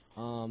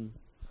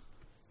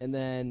 And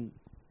then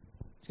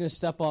it's going to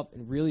step up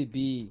and really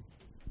be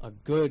a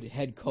good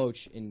head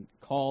coach and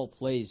call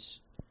plays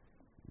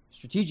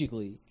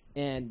strategically.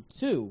 And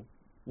 2,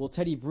 will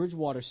Teddy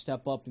Bridgewater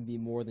step up and be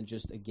more than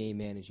just a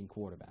game-managing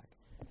quarterback?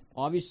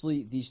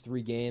 Obviously, these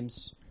 3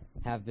 games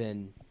have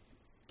been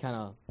kind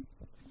of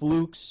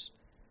flukes.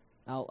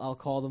 I'll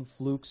call them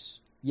flukes.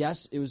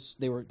 Yes,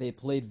 they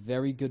played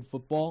very good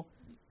football,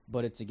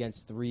 but it's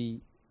against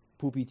 3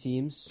 poopy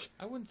teams.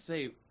 I wouldn't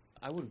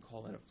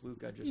call that a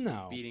fluke. I just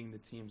No. beating the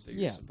teams that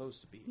you're Yeah.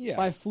 supposed to beat. Yeah.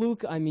 By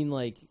fluke, I mean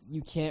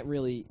you can't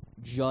really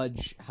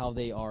judge how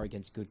they are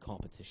against good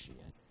competition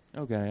yet.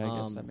 Okay, I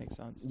guess that makes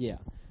sense. Yeah.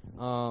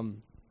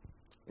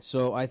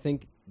 So I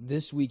think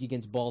this week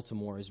against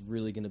Baltimore is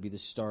really going to be the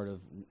start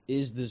of,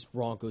 is this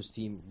Broncos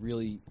team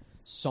really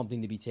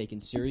something to be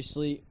taken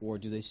seriously, or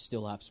do they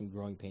still have some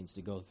growing pains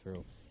to go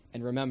through?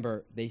 And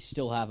remember, they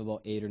still have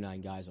about 8 or 9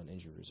 guys on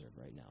injury reserve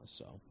right now,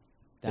 so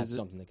that's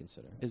something to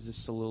consider. Is this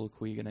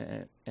soliloquy going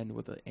to end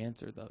with an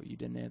answer, though? You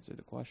didn't answer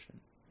the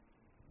question.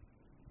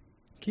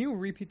 Can you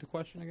repeat the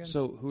question again?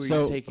 So who are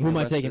So you taking? who am the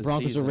I rest of taking, the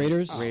Broncos or season?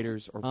 Raiders?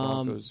 Raiders or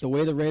Broncos? The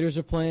way the Raiders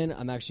are playing,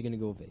 I'm actually going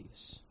to go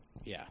Vegas.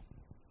 yeah.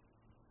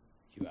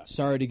 You got it.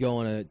 Sorry to go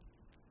on a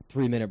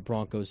 3-minute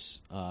Broncos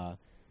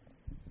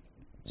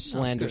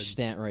slander good.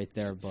 stant right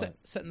there, but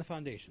Setting the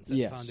foundation.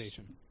 Yes. The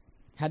foundation.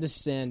 had to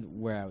stand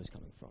where I was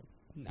coming from.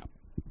 No.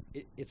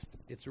 It's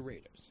the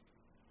Raiders.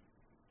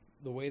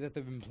 The way that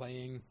they've been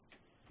playing,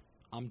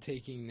 I'm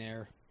taking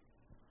their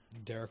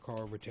Derek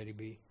Carr over Teddy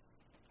B.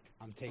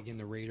 I'm taking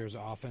the Raiders'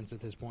 offense at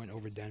this point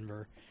over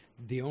Denver.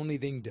 The only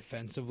thing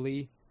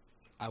defensively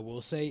I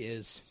will say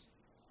is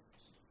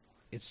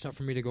it's tough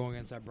for me to go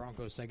against that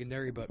Broncos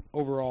secondary, but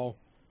overall,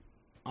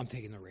 I'm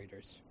taking the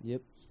Raiders.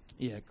 Yep.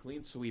 Yeah,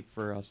 clean sweep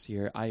for us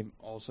here. I'm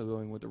also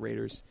going with the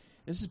Raiders.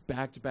 This is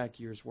back-to-back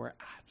years where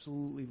I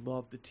absolutely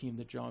love the team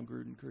that John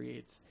Gruden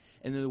creates.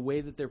 And the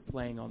way that they're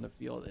playing on the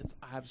field, it's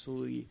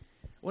absolutely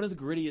one of the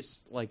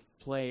grittiest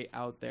play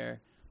out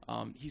there.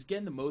 He's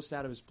getting the most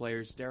out of his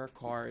players. Derek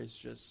Carr is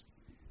just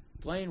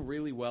playing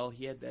really well.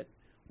 He had that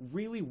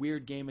really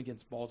weird game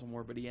against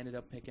Baltimore, but he ended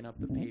up picking up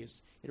the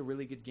pace. He had a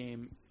really good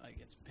game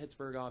against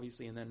Pittsburgh,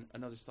 obviously, and then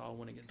another solid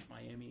one against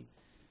Miami.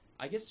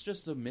 I guess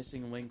just a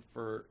missing link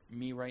for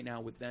me right now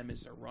with them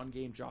is their run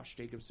game. Josh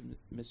Jacobs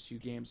missed 2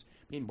 games.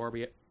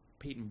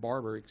 Peyton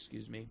Barber,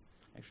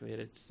 actually had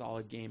a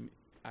solid game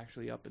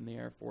actually up in the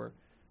air for,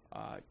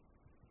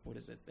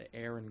 the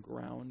air and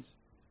ground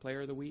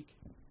player of the week?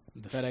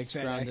 The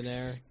FedEx Ground and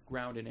Air.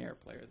 Ground and air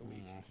player of the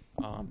week.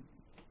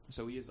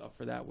 So he is up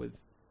for that with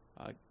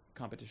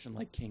competition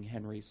like King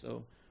Henry,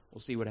 so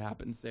we'll see what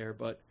happens there.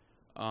 But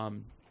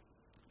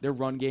their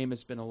run game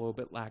has been a little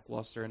bit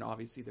lackluster, and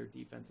obviously their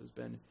defense has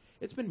been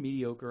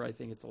mediocre. I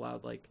think it's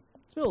allowed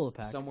It's middle of the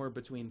pack. somewhere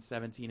between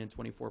 17 and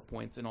 24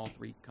 points in all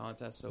 3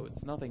 contests, so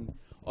it's nothing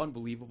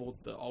unbelievable.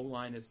 The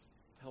O-line has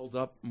held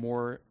up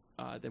more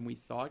than we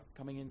thought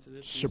coming into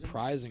this season.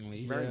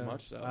 Surprisingly. Very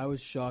much so. I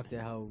was shocked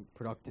at how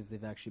productive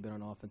they've actually been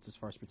on offense as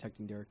far as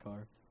protecting Derek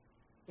Carr.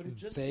 But it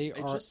just They it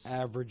are just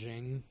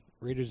averaging,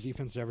 Raiders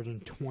defense is averaging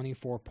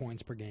 24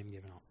 points per game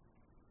given up.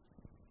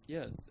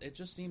 yeah, it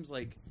just seems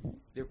like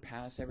their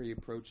pass every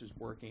approach is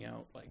working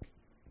out like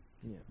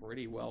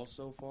pretty well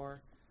so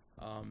far.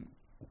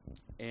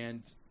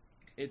 And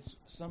it's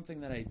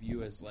something that I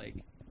view as like,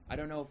 I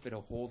don't know if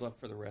it'll hold up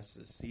for the rest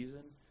of the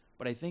season,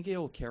 but I think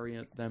it'll carry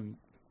them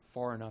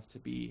far enough to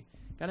be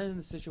kind of in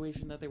the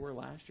situation that they were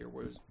last year,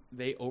 where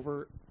they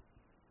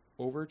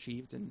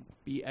overachieved and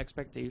beat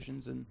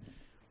expectations and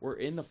were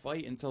in the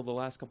fight until the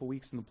last couple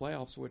weeks in the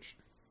playoffs, which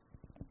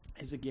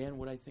is again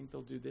what I think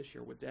they'll do this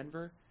year with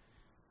Denver.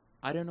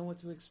 I don't know what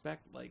to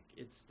expect. Like,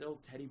 it's still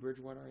Teddy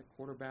Bridgewater at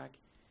quarterback.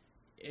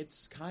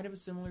 It's kind of a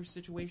similar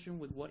situation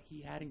with what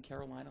he had in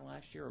Carolina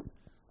last year.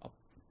 A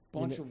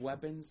bunch of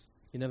weapons.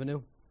 You never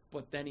knew.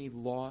 But then he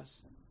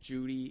lost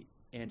Judy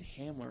and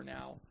Hamler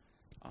now.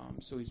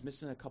 So he's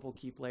missing a couple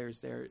key players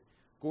there.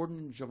 Gordon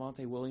and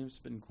Javonte Williams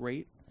have been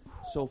great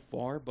so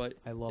far, but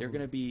they're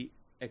going to be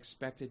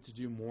expected to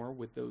do more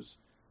with those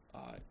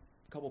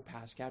couple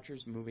pass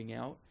catchers moving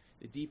out.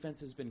 The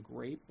defense has been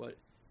great, but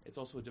it's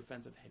also a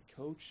defensive head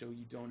coach, so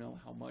you don't know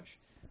how much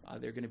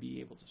they're going to be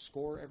able to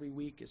score every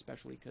week,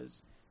 especially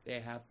because they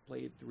have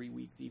played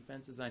 3-week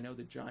defenses. I know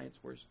the Giants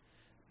were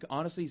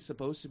honestly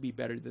supposed to be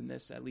better than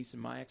this, at least in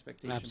my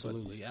expectation.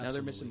 Absolutely. Now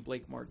they're missing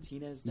Blake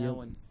Martinez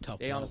now, and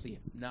they honestly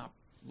have not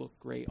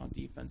looked great on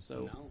defense.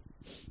 So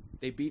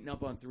they've beaten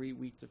up on 3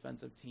 weak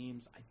defensive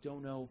teams. I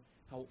don't know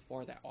how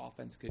far that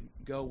offense could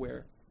go,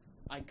 where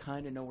I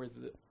kind of know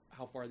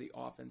how far the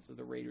offense of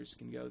the Raiders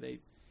can go. They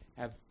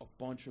have a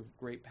bunch of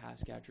great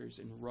pass catchers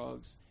in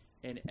Ruggs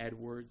and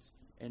Edwards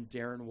and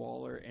Darren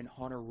Waller and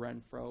Hunter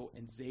Renfrow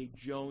and Zay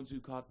Jones, who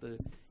caught the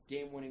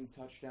game-winning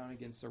touchdown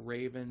against the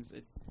Ravens.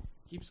 It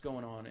keeps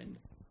going on. And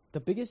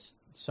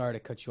sorry to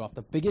cut you off,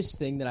 the biggest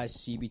thing that I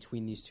see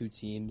between these two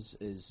teams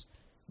is,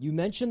 you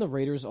mentioned the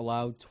Raiders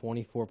allowed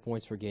 24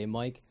 points per game,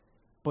 Mike,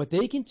 but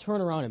they can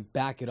turn around and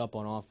back it up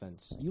on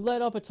offense. You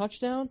let up a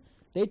touchdown,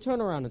 they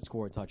turn around and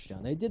score a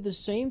touchdown. They did the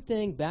same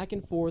thing back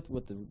and forth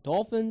with the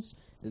Dolphins,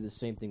 did the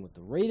same thing with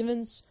the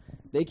Ravens.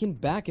 They can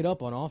back it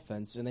up on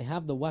offense, and they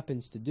have the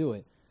weapons to do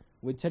it.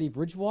 With Teddy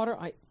Bridgewater,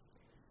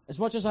 as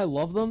much as I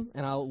love them,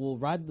 and I will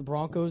ride the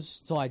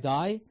Broncos till I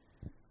die,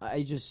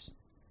 I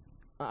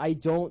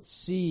don't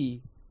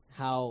see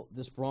how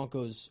this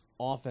Broncos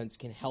offense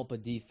can help a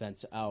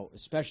defense out,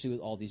 especially with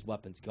all these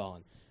weapons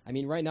gone. I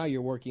mean, right now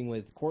you're working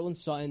with Cortland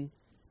Sutton,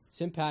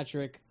 Tim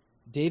Patrick,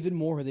 David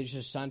Moore, who they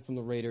just signed from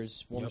the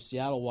Raiders, former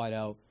Seattle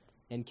wideout,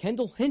 and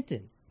Kendall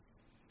Hinton.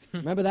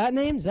 Remember that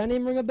name? Does that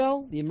name ring a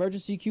bell? The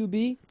emergency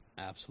QB?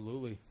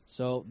 Absolutely.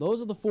 So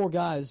those are the 4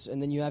 guys,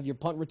 and then you have your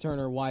punt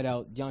returner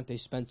wideout, Deontay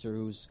Spencer,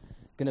 who's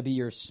going to be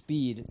your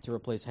speed to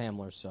replace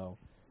Hamler. So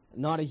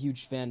not a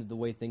huge fan of the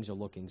way things are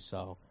looking.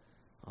 So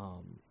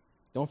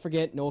don't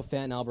forget Noah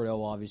Fant and Albert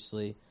O,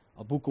 obviously.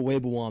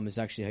 Abukawebuwam is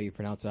actually how you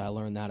pronounce it. I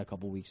learned that a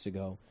couple weeks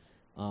ago.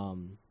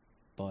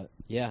 But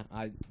yeah,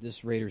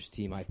 this Raiders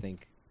team, I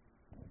think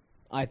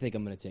I'm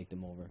going to take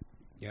them over.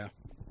 Yeah.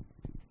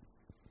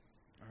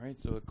 all right,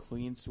 so a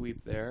clean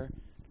sweep there.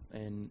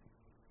 And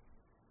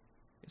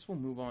I guess we'll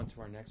move on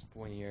to our next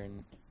point here.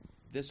 And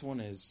this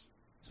one's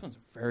a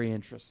very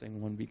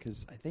interesting one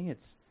because I think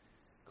it's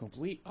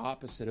complete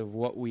opposite of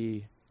what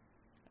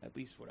at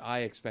least what I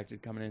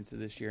expected coming into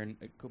this year, and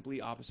a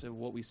complete opposite of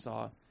what we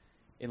saw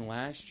in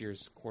last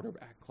year's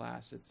quarterback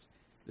class. It's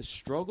the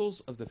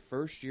struggles of the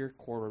first-year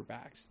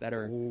quarterbacks that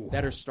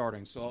are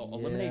starting. So I'll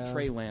eliminate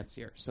Trey Lance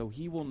here. So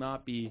he will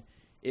not be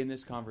in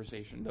this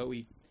conversation, though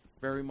he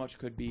very much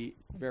could be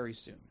very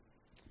soon.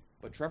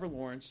 But Trevor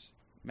Lawrence,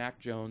 Mac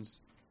Jones,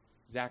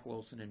 Zach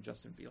Wilson, and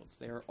Justin Fields,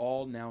 they are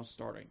all now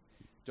starting.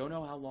 Don't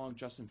know how long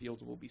Justin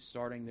Fields will be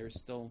starting. There's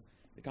still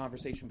the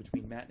conversation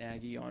between Matt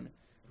Nagy on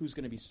who's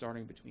going to be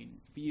starting between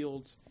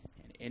Fields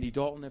and Andy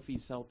Dalton if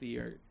he's healthy,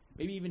 or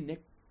maybe even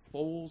Nick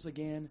Foles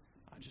again,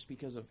 just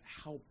because of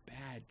how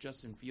bad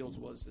Justin Fields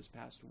was this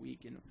past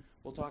week. And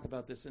we'll talk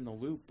about this in the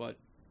loop, but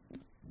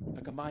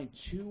a combined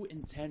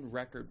 2-10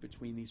 record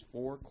between these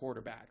four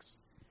quarterbacks.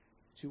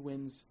 2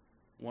 wins,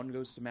 1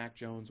 goes to Mac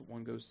Jones,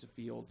 1 goes to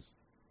Fields.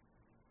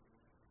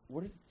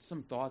 What are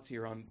some thoughts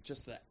here on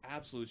just the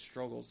absolute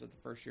struggles that the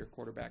first-year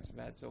quarterbacks have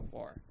had so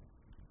far?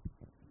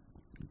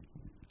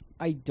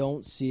 I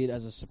don't see it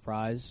as a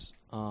surprise.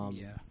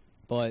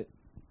 But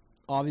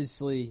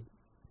obviously,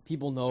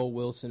 people know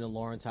Wilson and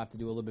Lawrence have to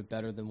do a little bit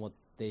better than what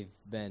they've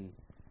been,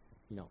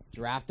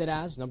 drafted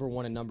as, number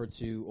 1 and number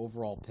 2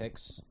 overall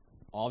picks.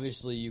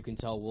 Obviously, you can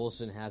tell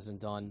Wilson hasn't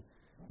done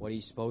what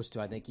he's supposed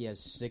to. I think he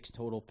has 6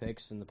 total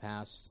picks in the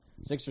past,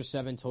 6 or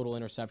 7 total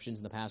interceptions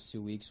in the past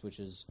 2 weeks, which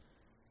is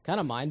kind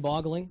of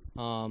mind-boggling.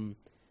 And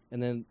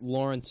then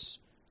Lawrence,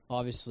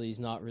 obviously, he's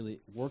not really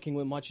working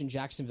with much in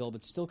Jacksonville,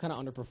 but still kind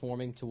of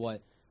underperforming to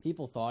what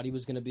people thought he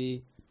was going to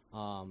be.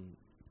 And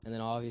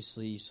then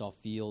obviously you saw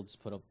Fields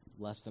put up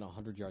less than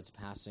 100 yards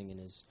passing in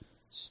his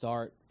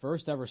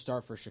first ever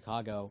start for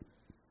Chicago.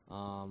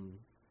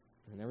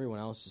 And everyone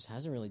else just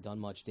hasn't really done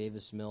much.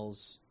 Davis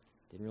Mills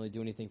didn't really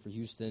do anything for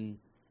Houston.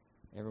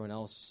 Everyone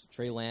else,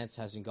 Trey Lance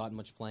hasn't gotten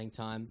much playing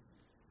time.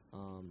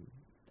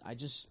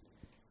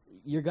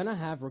 You're gonna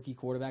have rookie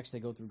quarterbacks that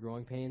go through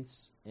growing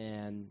pains,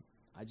 and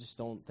I just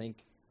don't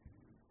think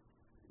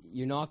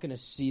you're not gonna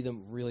see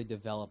them really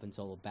develop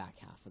until the back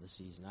half of the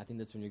season. I think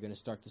that's when you're gonna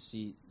start to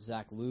see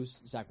Zach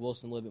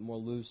Wilson a little bit more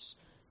loose.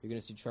 You're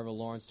gonna see Trevor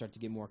Lawrence start to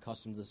get more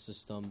accustomed to the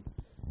system.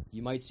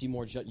 You might see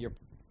more.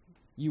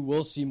 You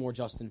will see more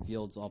Justin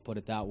Fields. I'll put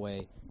it that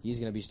way. He's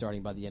going to be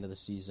starting by the end of the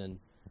season.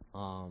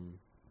 You're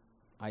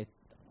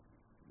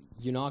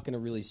not going to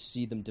really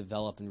see them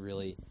develop and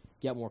really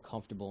get more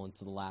comfortable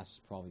into the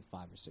last probably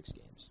 5 or 6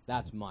 games.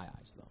 That's my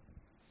eyes, though.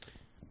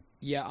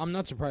 Yeah, I'm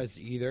not surprised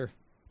either.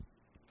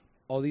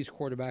 All these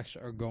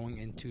quarterbacks are going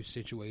into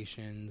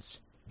situations,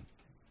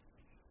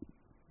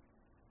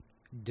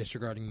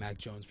 disregarding Mac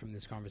Jones from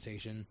this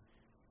conversation,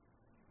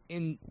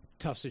 in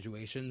tough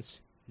situations.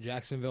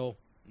 Jacksonville,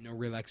 no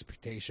real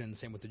expectations.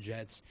 Same with the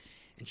Jets.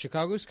 And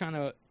Chicago's kind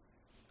of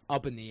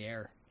up in the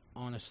air,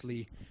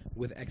 honestly,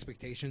 with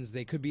expectations.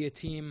 They could be a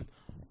team,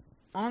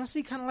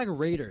 honestly, kind of like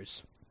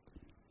Raiders.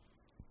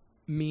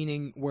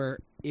 Meaning where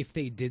if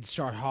they did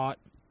start hot,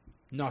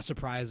 not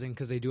surprising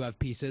because they do have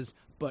pieces,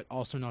 but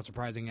also not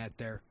surprising at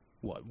their,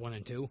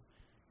 1-2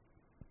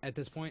 at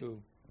this point?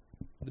 Who?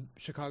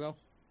 Chicago?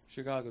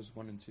 Chicago's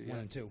 1-2, yeah.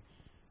 1-2.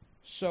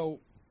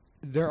 So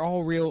they're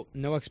all real,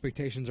 no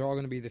expectations. They're all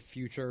going to be the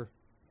future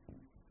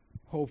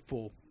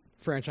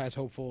franchise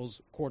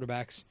hopefuls,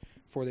 quarterbacks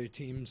for their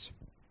teams.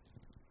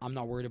 I'm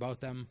not worried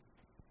about them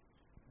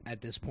at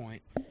this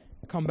point.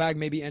 Come back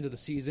maybe end of the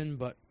season,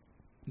 but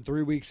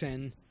 3 weeks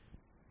in,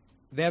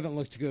 they haven't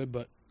looked good,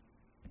 but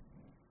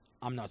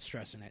I'm not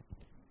stressing it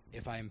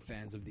if I am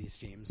fans of these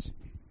teams.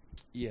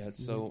 Yeah,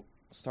 so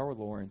start with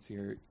Lawrence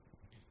here.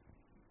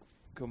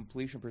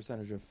 Completion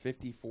percentage of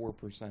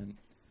 54%.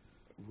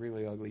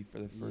 Really ugly for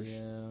the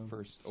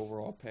first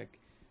overall pick.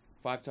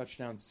 5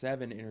 touchdowns,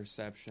 7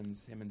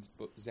 interceptions. Him and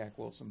Zach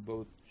Wilson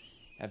both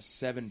have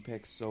 7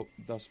 picks so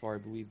thus far. I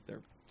believe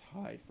they're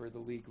tied for the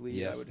league lead.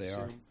 Yes, I would they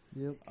assume. are.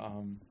 Yep.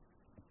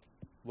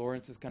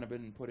 Lawrence has kind of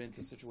been put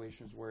into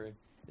situations where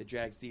the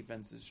Jags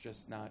defense is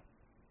just not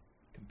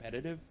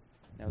competitive.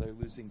 Now they're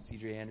losing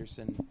C.J.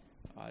 Anderson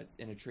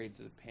in a trade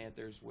to the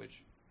Panthers,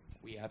 which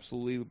we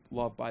absolutely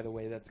love. By the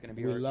way, that's going to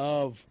be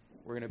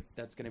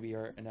that's going to be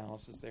our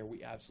analysis there.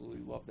 We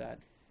absolutely love that.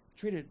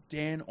 Traded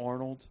Dan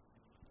Arnold.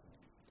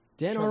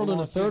 Arnold in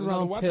a 3rd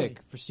round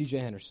pick for C.J.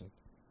 Henderson.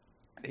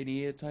 They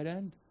need a tight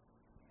end.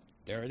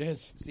 There it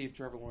is. See if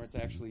Trevor Lawrence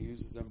actually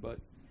uses them. But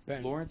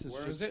Ben, Lawrence is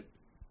where just is it?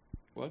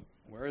 What?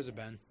 Where is it,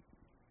 Ben?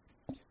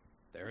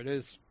 There it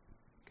is.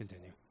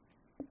 Continue.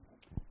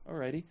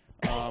 Alrighty.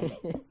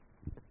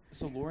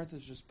 So Lawrence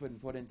has just been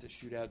put into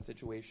shootout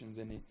situations,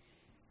 and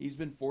he's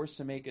been forced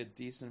to make a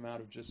decent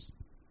amount of just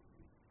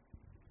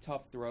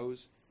tough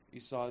throws. You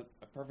saw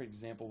a perfect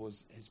example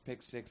was his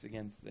pick 6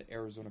 against the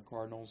Arizona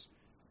Cardinals,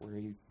 where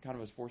he kind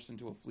of was forced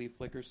into a flea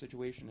flicker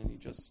situation, and he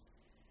just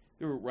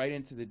threw it right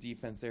into the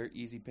defense there.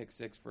 Easy pick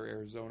 6 for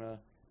Arizona.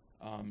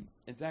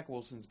 And Zach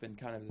Wilson's been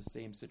kind of the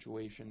same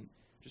situation.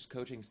 Just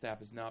coaching staff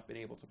has not been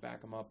able to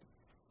back him up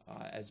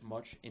as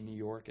much in New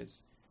York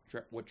as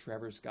what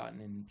Trevor's gotten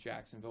in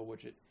Jacksonville,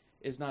 which it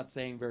is not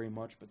saying very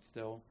much, but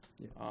still.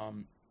 Yeah.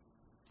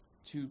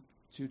 2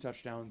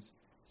 touchdowns,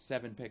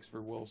 7 picks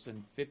for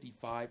Wilson,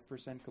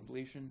 55%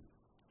 completion.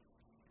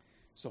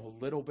 So a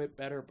little bit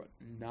better, but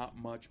not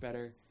much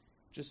better.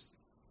 Just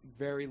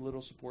very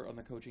little support on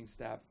the coaching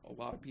staff. A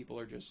lot of people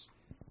are just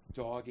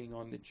dogging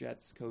on the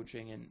Jets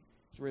coaching, and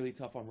it's really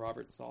tough on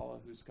Robert Saleh,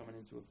 who's coming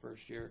into a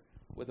first year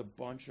with a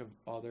bunch of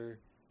other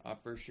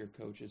first-year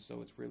coaches,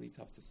 so it's really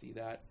tough to see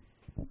that.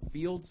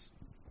 Fields,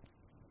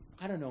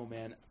 I don't know,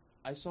 man.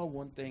 I saw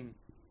one thing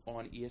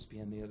on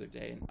ESPN the other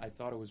day, and I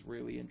thought it was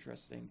really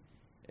interesting.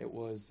 It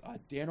was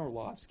Dan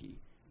Orlovsky,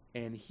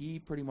 and he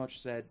pretty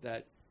much said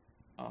that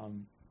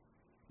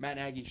Matt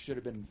Nagy should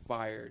have been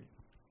fired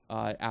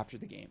after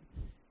the game.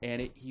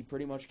 And he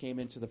pretty much came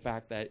into the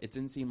fact that it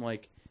didn't seem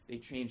like they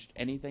changed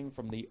anything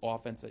from the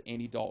offense that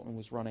Andy Dalton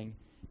was running,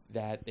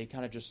 that they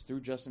kind of just threw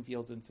Justin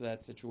Fields into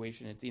that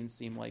situation. It didn't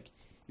seem like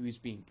he was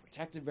being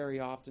protected very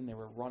often. They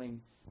were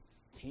running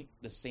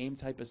the same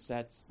type of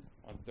sets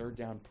on 3rd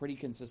down pretty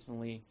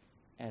consistently,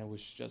 and it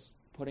was just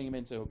putting him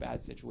into a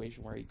bad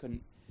situation where he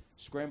couldn't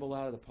scramble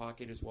out of the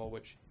pocket as well,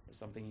 which is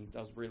something he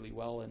does really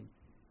well. And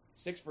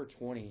 6 for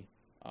 20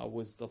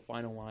 was the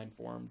final line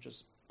for him,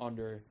 just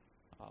under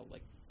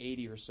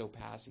 80 or so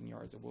passing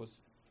yards. It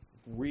was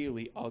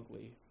really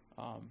ugly.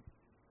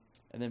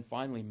 And then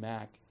finally,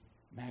 Mac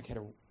had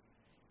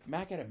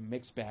a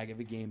mixed bag of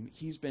a game.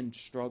 He's been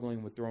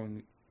struggling with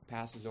throwing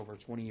passes over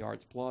 20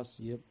 yards plus.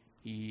 Yep.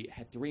 He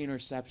had 3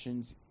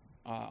 interceptions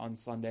on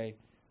Sunday,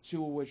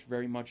 2 of which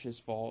very much his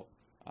fault,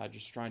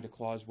 just trying to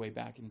claw his way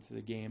back into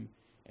the game,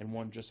 and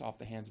 1 just off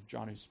the hands of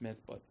Jonnu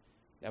Smith, but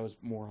that was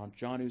more on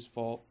Jonnu's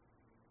fault.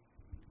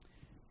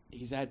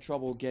 He's had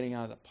trouble getting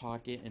out of the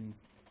pocket, and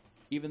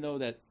even though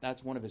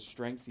that's one of his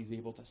strengths, he's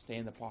able to stay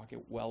in the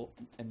pocket well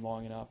and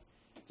long enough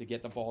to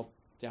get the ball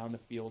down the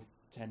field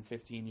 10,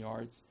 15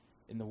 yards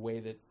in the way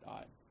that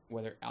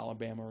whether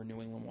Alabama or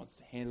New England wants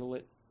to handle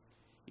it.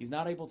 he's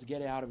not able to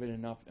get out of it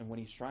enough, and when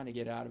he's trying to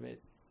get out of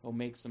it, he'll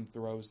make some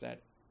throws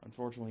that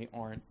unfortunately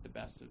aren't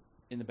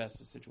in the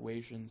best of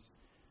situations.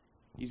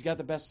 He's got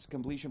the best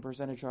completion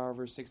percentage,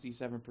 however,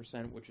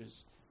 67%, which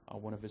is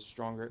one of his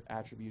stronger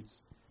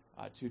attributes.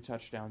 2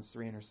 touchdowns,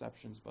 3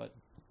 interceptions, but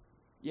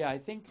yeah, I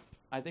think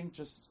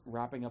just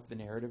wrapping up the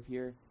narrative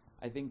here,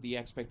 I think the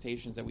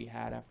expectations that we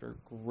had after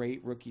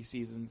great rookie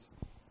seasons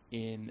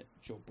in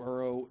Joe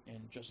Burrow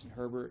and Justin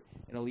Herbert,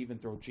 and I'll even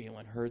throw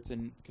Jalen Hurts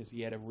in because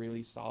he had a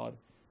really solid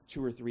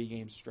 2 or 3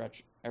 game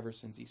stretch ever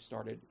since he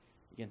started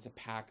against the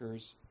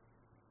Packers.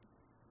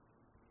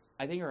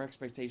 I think our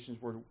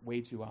expectations were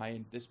way too high,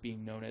 and this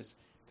being known as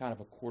kind of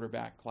a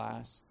quarterback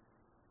class,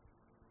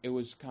 it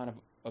was kind of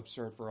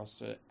absurd for us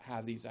to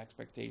have these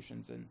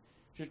expectations, and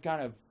should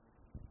kind of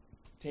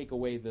take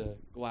away the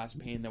glass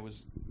pane that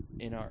was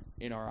in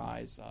our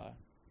eyes,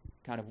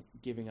 kind of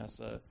giving us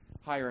a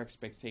higher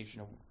expectation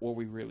of what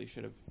we really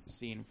should have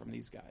seen from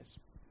these guys.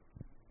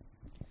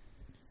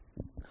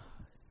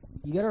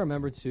 You got to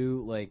remember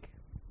too, like,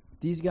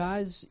 these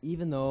guys,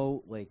 even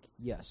though, like,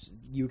 yes,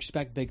 you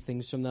expect big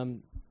things from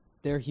them,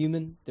 they're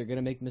human. They're going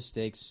to make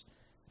mistakes.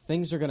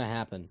 Things are going to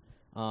happen.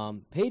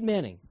 Peyton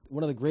Manning,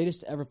 one of the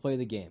greatest to ever play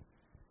the game.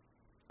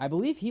 I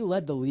believe he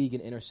led the league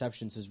in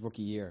interceptions his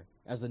rookie year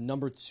as the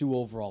number 2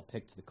 overall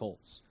pick to the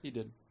Colts. He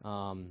did.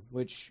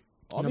 Which,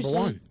 obviously...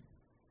 Number 1.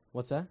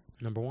 What's that?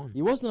 Number 1.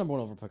 He was the number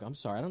 1 overall pick. I'm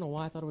sorry. I don't know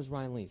why I thought it was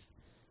Ryan Leaf.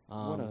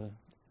 What a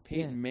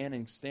Peyton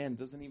Manning stand.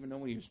 Doesn't even know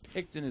when he was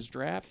picked in his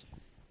draft.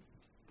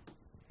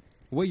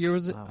 What year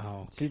was it?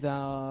 Oh,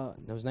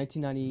 2000. It was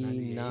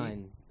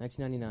 1999.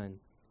 1999.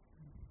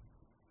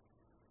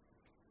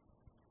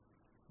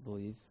 I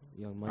believe.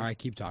 Young Mike. All right,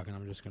 keep talking.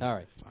 I'm just going to... All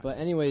right. But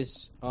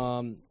anyways,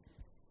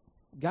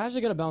 guys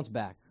are going to bounce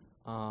back.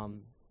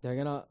 They're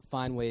going to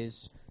find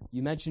ways.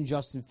 You mentioned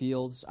Justin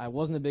Fields. I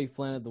wasn't a big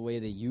fan of the way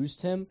they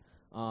used him.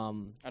 I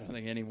don't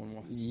think anyone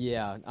was.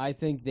 Yeah, I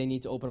think they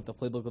need to open up the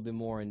playbook a little bit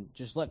more and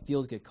just let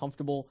Fields get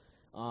comfortable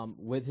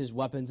with his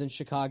weapons in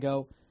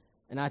Chicago.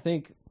 And I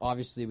think,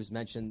 obviously, it was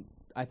mentioned,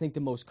 I think the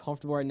most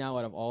comfortable right now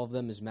out of all of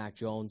them is Mac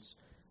Jones.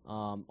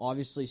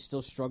 Obviously,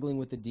 still struggling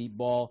with the deep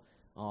ball,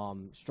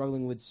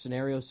 struggling with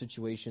scenario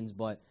situations,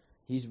 but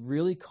he's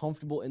really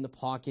comfortable in the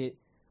pocket,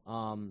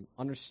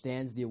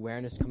 understands the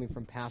awareness coming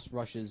from pass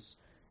rushes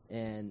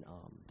and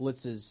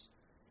blitzes,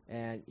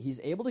 and he's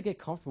able to get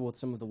comfortable with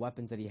some of the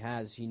weapons that he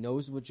has. He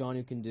knows what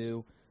Jonnu can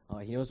do.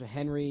 He knows what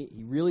Henry.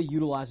 He really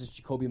utilizes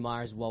Jacoby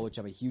Myers well, which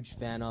I'm a huge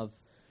fan of.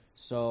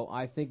 So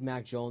I think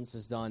Mac Jones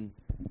has done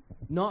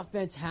not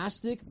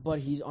fantastic, but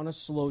he's on a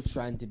slow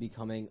trend to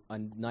becoming a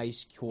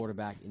nice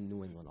quarterback in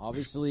New England.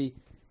 Obviously,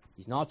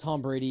 he's not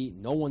Tom Brady.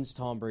 No one's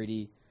Tom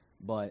Brady,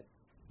 but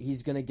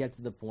he's going to get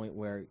to the point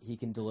where he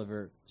can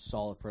deliver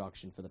solid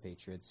production for the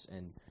Patriots,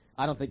 and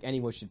I don't think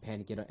anyone should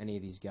panic at any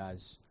of these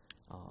guys.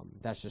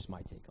 That's just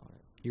my take on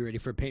it. You ready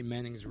for Peyton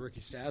Manning's rookie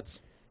stats?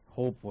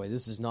 Oh, boy,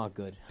 this is not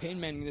good. Peyton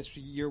Manning this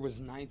year was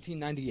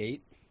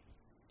 1998.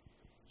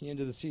 He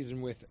ended the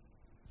season with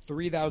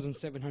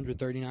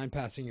 3,739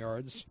 passing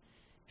yards,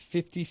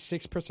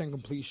 56%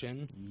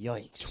 completion,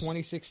 Yikes.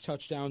 26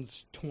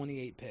 touchdowns,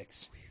 28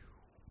 picks.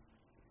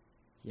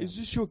 Yeah, Is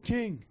this your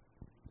king?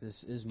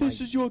 this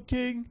is your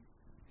king.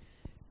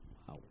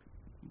 Wow.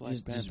 Black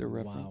Panther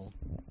reference.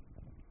 Wow.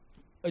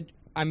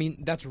 I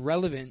mean, that's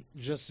relevant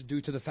just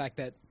due to the fact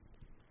that...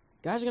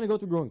 Guys are going to go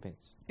through growing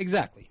pains.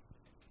 Exactly.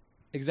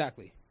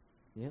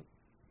 Yep.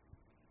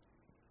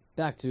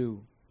 Back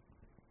to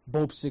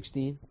Bope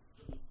 16.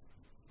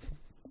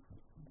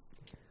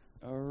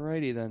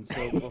 Alrighty then.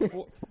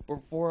 So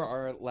before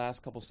our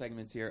last couple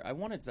segments here, I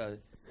wanted to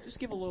just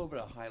give a little bit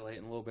of highlight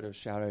and a little bit of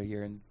shout out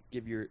here and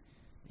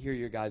hear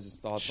your guys'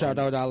 thoughts. Shout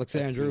out Alex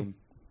that Andrew. team.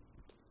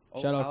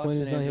 Shout out Alex Quinn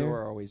and is not Andrew here.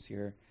 are always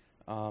here.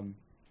 I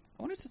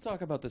wanted to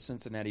talk about the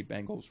Cincinnati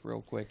Bengals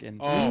real quick,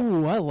 and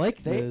Ooh, I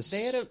like they this.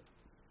 had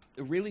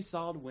a really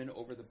solid win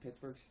over the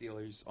Pittsburgh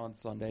Steelers on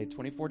Sunday,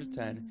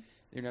 24-10.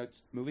 They're now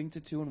moving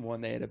to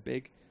 2-1. They had a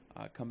big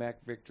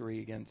comeback victory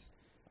against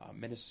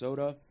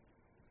Minnesota.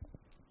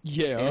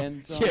 Yeah.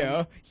 And,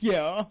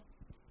 Yeah.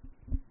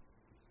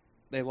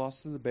 They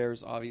lost to the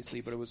Bears, obviously,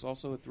 but it was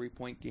also a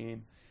 3-point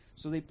game.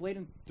 So they played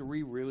in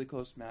 3 really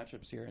close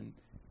matchups here, and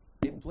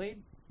they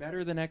played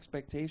better than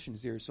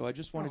expectations here. So I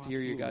just wanted to hear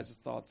your guys'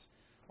 thoughts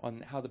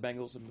on how the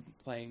Bengals have been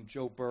playing.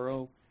 Joe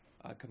Burrow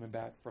coming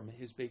back from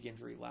his big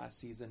injury last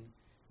season,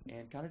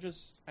 and kind of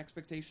just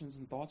expectations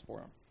and thoughts for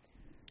him.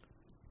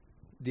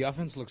 The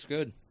offense looks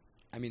good.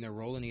 I mean, they're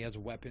rolling. He has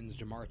weapons.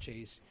 Jamar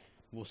Chase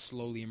will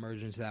slowly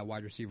emerge into that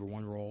wide receiver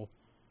 1 role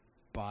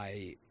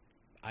by,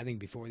 I think,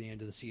 before the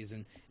end of the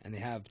season. And they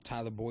have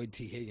Tyler Boyd,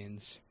 T.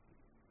 Higgins.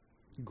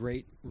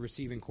 Great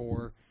receiving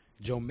core.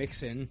 Joe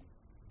Mixon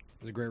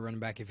is a great running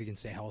back if he can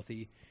stay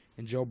healthy.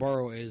 And Joe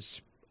Burrow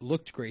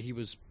looked great. He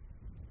was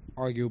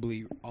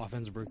arguably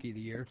offensive rookie of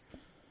the year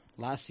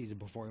last season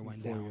before he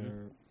went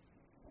down.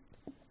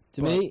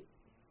 To me,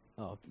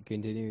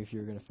 continue if you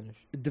were going to finish.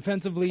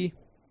 Defensively,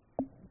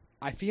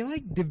 I feel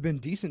like they've been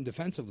decent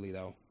defensively,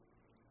 though.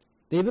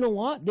 They've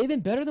been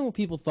better than what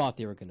people thought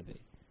they were going to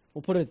be.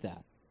 We'll put it at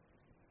that.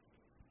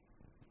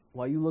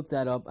 While you look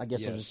that up, I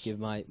guess I'll Yes. just give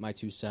my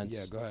 2 cents.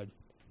 Yeah, go ahead.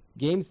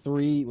 Game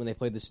 3, when they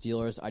played the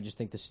Steelers, I just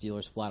think the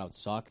Steelers flat out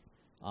suck.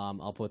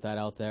 I'll put that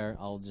out there.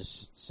 I'll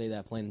just say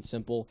that plain and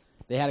simple.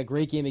 They had a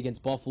great game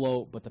against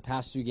Buffalo, but the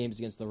past 2 games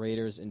against the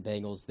Raiders and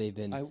Bengals, they've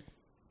been...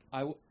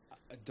 I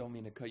don't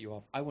mean to cut you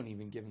off. I wouldn't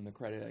even give them the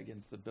credit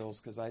against the Bills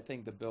because I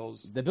think the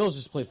Bills... The Bills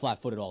just played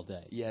flat-footed all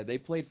day. Yeah, they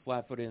played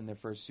flat-footed in their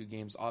first 2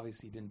 games.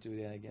 Obviously, didn't do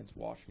that against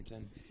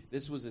Washington.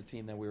 This was a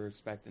team that we were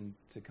expecting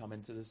to come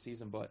into the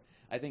season, but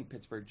I think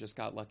Pittsburgh just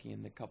got lucky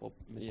in the couple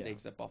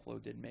mistakes that Buffalo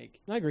did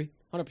make. I agree,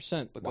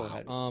 100%. But go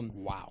ahead.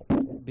 Wow.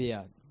 But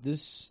yeah,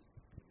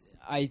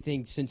 I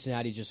think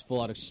Cincinnati just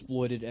full-out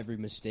exploited every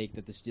mistake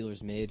that the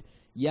Steelers made.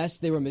 Yes,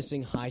 they were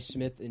missing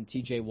Highsmith and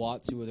T.J.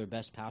 Watt, 2 of their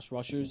best pass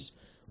rushers.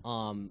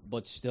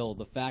 But still,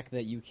 the fact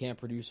that you can't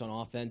produce on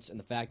offense and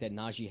the fact that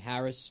Najee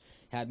Harris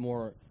had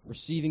more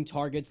receiving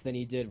targets than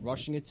he did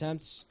rushing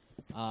attempts,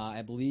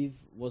 I believe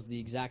was the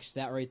exact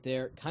stat right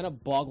there, kind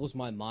of boggles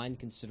my mind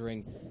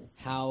considering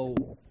how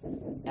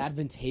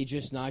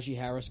advantageous Najee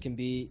Harris can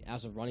be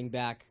as a running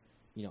back,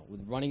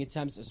 with running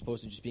attempts as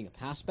opposed to just being a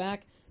pass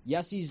back.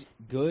 Yes, he's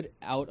good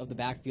out of the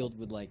backfield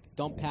with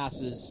dump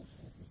passes,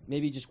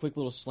 maybe just quick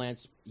little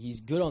slants. He's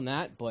good on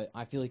that, but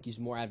I feel like he's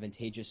more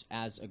advantageous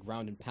as a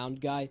ground and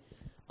pound guy.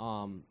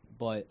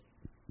 But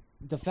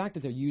the fact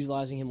that they're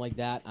utilizing him like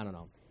that, I don't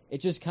know.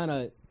 It just kind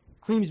of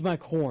creams my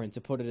corn,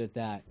 to put it at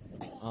that.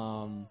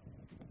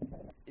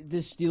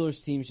 This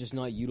Steelers team's just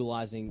not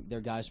utilizing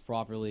their guys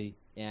properly,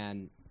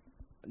 and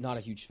not a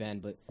huge fan.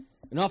 But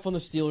enough on the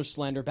Steelers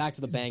slander. Back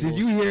to the Bengals. Did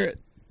you hear?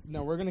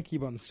 No, we're gonna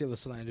keep on the Steelers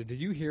slander. Did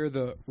you hear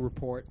the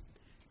report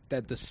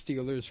that the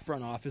Steelers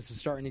front office is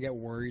starting to get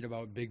worried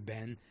about Big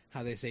Ben?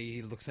 How they say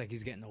he looks like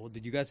he's getting old.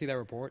 Did you guys see that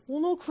report? Well,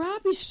 no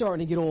crap, he's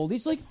starting to get old.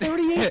 He's like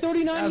 38,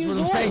 39 That's years what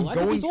I'm old. saying. I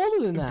think he's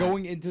older than that.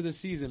 Going into the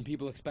season,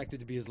 people expect it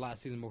to be his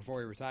last season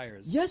before he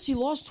retires. Yes, he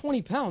lost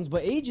 20 pounds,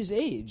 but age is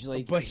age.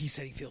 But he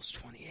said he feels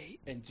 28.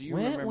 And do you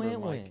remember,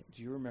 Mike?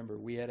 Do you remember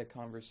we had a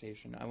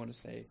conversation? I want to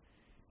say,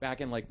 back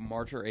in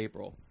March or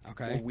April.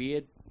 Okay. Where we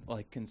had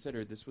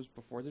considered, this was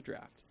before the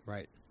draft.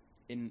 Right.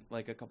 In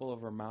a couple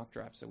of our mock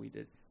drafts that we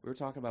did, we were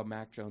talking about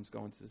Mac Jones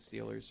going to the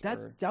Steelers.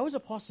 That was a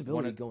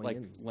possibility going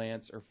in.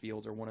 Lance or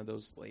Fields or one of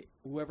those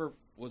whoever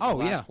was the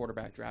last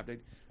quarterback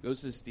drafted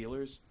goes to the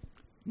Steelers.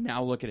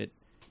 Now look at it.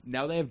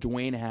 Now they have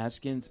Dwayne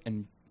Haskins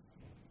and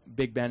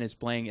Big Ben is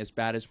playing as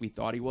bad as we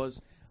thought he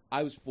was.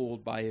 I was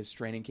fooled by his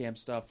training camp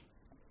stuff.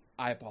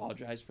 I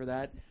apologize for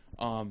that.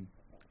 And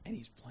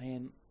he's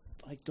playing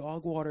like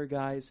dog water,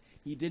 guys.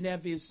 He didn't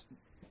have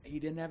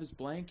his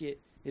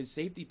blanket. His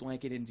safety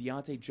blanket in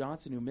Deontay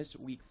Johnson, who missed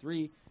week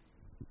 3,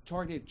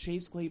 targeted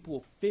Chase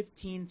Claypool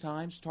 15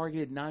 times,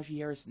 targeted Najee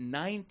Harris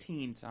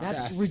 19 times.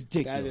 That's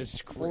ridiculous. That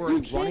is crazy.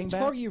 You can't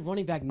target your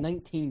running back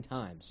 19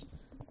 times.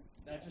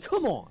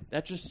 Come on.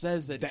 That just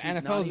says that the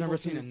NFL's never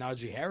seen a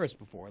Najee Harris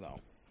before, though.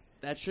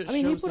 That shows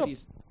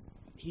that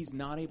he's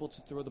not able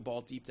to throw the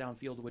ball deep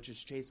downfield, which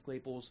is Chase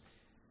Claypool's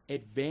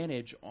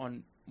advantage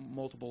on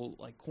multiple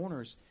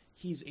corners.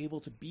 He's able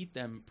to beat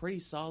them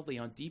pretty solidly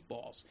on deep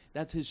balls.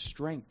 That's his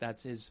strength.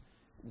 That's his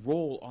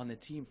role on the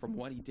team from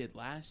what he did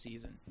last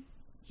season.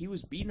 He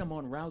was beating them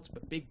on routes,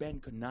 but Big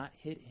Ben could not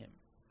hit him.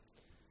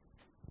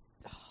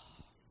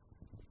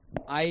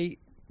 I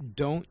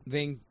don't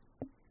think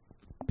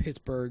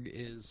Pittsburgh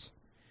is...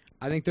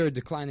 I think they're a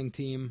declining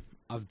team.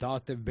 I've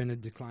thought they've been a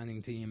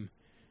declining team.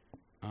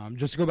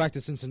 Just to go back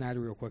to Cincinnati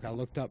real quick, I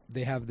looked up.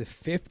 They have the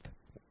 5th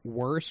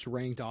worst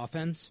ranked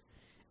offense,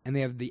 and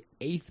they have the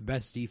 8th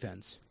best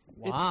defense.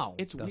 Wow.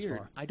 It's weird.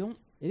 Far.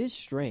 It is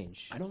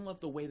strange. I don't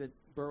love the way that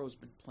Burrow's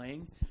been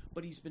playing,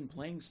 but he's been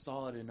playing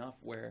solid enough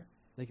where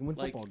they can win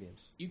football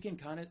games. You can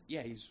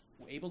he's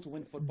able to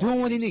win football doing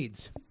games. what he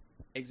needs.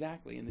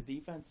 Exactly. In the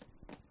defense,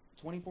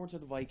 24 to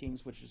the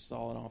Vikings, which is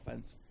solid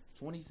offense,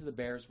 20 to the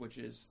Bears, which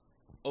is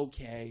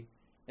okay,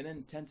 and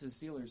then 10 to the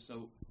Steelers,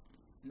 so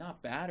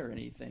not bad or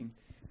anything.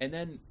 And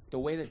then the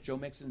way that Joe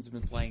Mixon's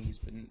been playing, he's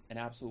been an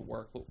absolute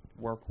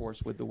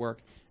workhorse with the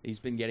work he's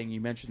been getting.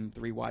 You mentioned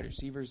 3 wide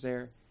receivers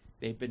there.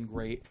 They've been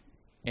great.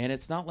 And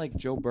it's not like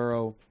Joe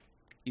Burrow,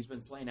 he's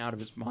been playing out of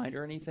his mind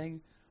or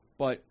anything,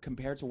 but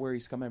compared to where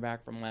he's coming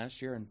back from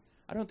last year, and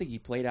I don't think he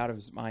played out of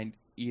his mind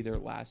either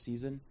last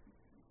season.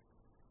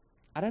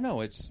 I don't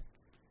know.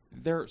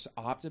 There's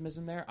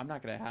optimism there. I'm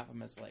not going to have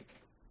him as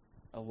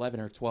 11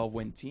 or 12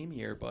 win team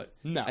here, but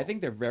no. I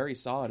think they're very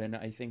solid, and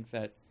I think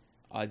that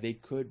they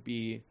could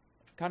be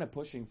kind of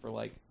pushing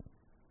for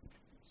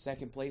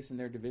second place in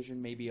their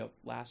division, maybe a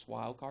last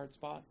wild card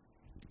spot.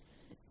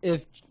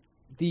 If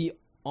the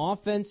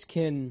offense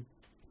can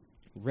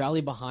rally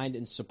behind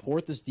and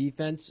support this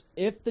defense,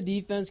 if the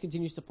defense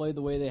continues to play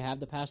the way they have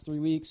the past 3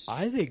 weeks,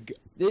 I think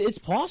it's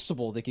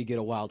possible they could get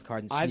a wild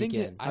card and sneak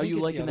in. Are you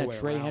liking that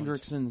Trey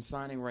Hendrickson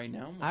signing right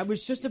now? I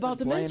was just about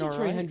to mention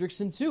Trey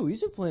Hendrickson too.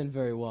 He's been playing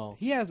very well.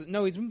 He's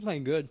been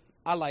playing good.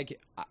 I like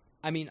it.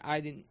 I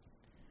didn't.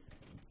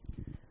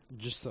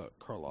 Just thought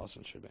Carl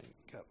Lawson should have been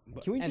cut.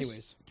 But can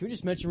we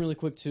just mention really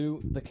quick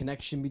too the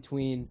connection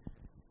between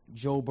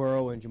Joe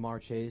Burrow and Jamar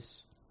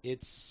Chase?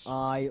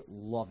 I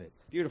love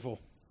it. Beautiful.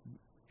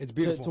 It's It's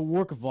beautiful. a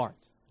work of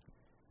art.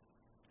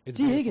 It's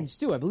T. beautiful. Higgins,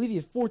 too. I believe he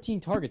had 14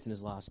 targets in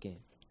his last game.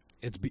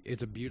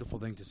 It's a beautiful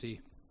thing to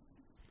see.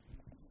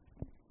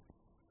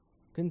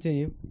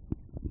 Continue.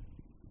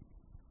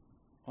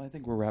 Well, I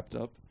think we're wrapped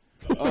up.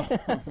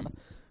 What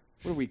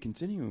are we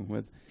continuing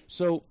with?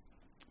 So,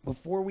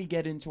 before we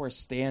get into our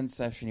stand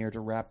session here to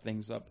wrap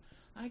things up,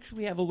 I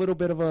actually have a little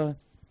bit of a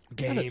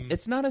Game.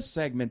 It's not a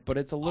segment, but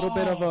it's a little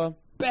bit of a.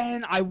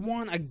 Ben, I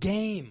want a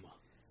game.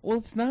 Well,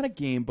 it's not a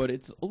game, but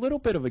it's a little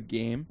bit of a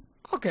game.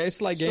 Okay,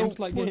 slight So, game,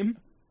 slight we're- game.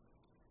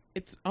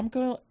 I'm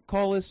gonna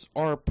call this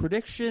our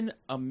prediction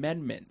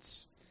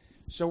amendments.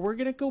 So we're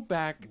gonna go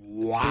back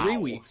 3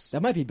 weeks.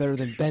 That might be better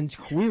than Ben's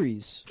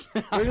queries.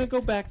 We're gonna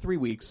go back 3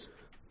 weeks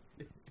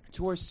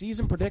to our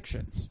season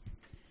predictions,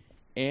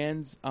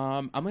 and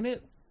I'm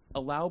gonna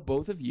allow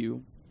both of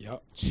you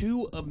Yep.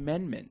 2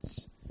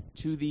 amendments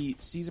to the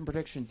season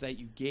predictions that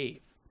you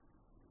gave,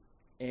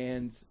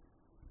 and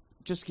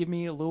just give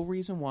me a little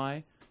reason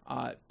why.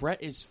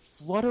 Brett is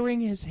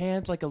fluttering his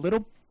hand like a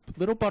little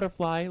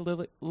butterfly,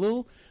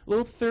 little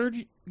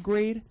 3rd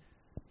grade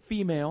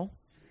female.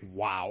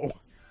 Wow.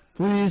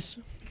 Please.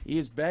 He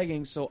is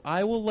begging, so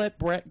I will let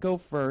Brett go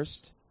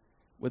first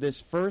with his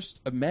first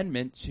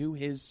amendment to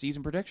his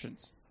season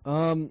predictions.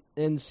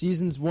 In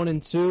seasons 1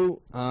 and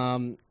 2,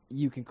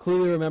 you can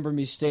clearly remember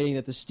me stating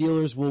that the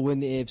Steelers will win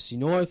the AFC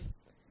North.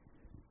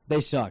 They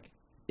suck.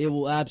 It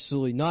will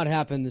absolutely not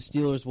happen. The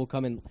Steelers will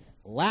come in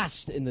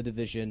last in the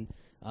division.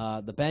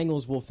 The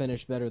Bengals will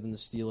finish better than the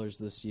Steelers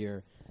this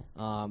year.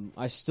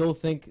 I still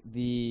think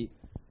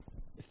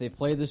if they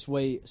play this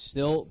way,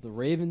 still the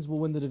Ravens will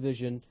win the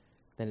division.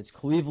 Then it's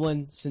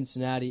Cleveland,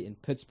 Cincinnati, and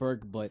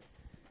Pittsburgh. But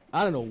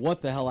I don't know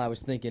what the hell I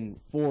was thinking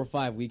 4 or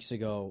 5 weeks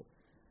ago.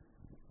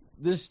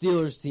 This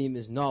Steelers team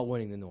is not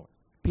winning the North.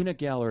 Peanut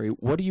Gallery,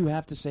 what do you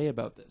have to say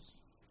about this?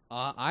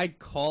 I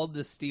called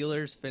the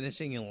Steelers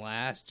finishing in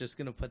last. Just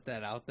going to put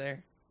that out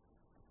there.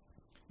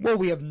 Well,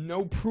 we have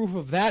no proof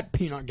of that,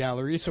 Peanut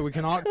Gallery, so we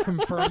cannot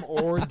confirm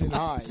or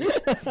deny.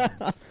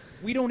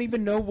 We don't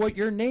even know what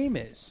your name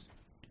is.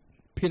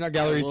 Peanut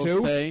Gallery I will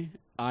 2? say,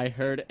 I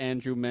heard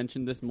Andrew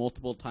mention this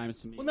multiple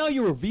times to me Well, now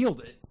you revealed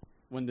it.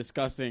 when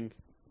discussing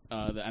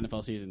the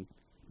NFL season.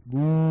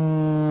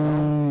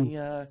 Well,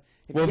 yet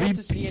the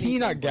to see anything,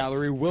 Peanut but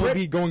Gallery will Brett-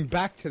 be going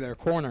back to their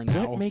corner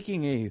now. Brett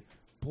making a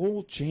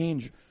bold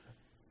change,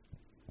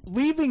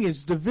 leaving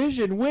his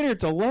division winner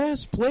to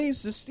last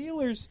place. The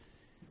Steelers.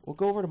 We'll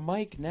go over to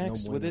Mike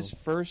next No with bueno. his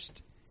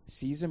first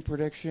season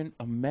prediction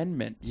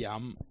amendment. Yeah,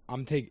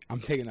 I'm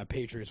taking that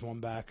Patriots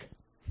one back.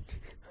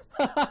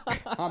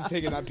 I'm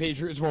taking that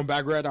Patriots one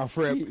back right off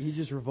rip. He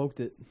just revoked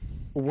it.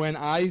 When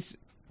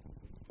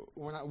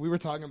we were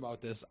talking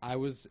about this, I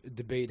was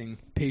debating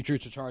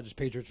Patriots or Chargers,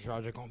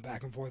 going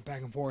back and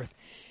forth.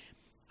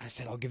 I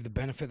said I'll give the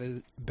benefit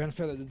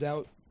of the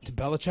doubt to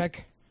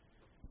Belichick.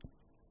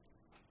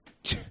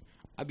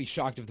 I'd be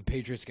shocked if the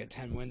Patriots get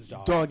 10 wins,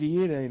 dog.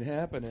 Doggy, it ain't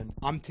happening.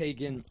 I'm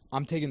taking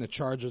the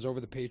Chargers over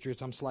the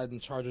Patriots. I'm sliding the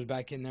Chargers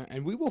back in there,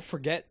 and we will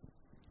forget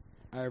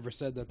I ever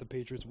said that the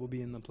Patriots will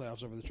be in the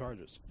playoffs over the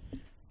Chargers.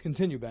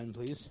 Continue, Ben,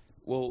 please.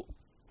 Well,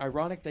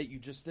 ironic that you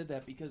just did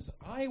that because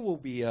I will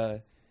be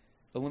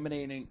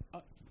eliminating.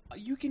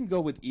 You can go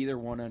with either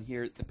one on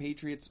here, the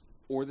Patriots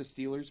or the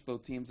Steelers,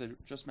 both teams I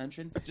just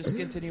mentioned. Just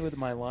continue with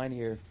my line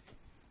here.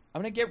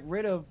 I'm going to get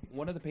rid of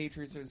one of the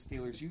Patriots or the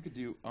Steelers. You could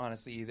do,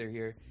 honestly, either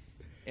here.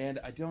 And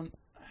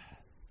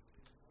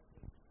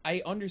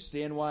I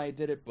understand why I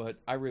did it, but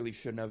I really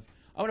shouldn't have.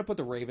 I'm going to put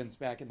the Ravens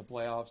back in the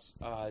playoffs.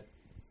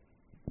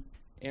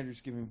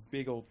 Andrew's giving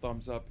big old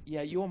thumbs up.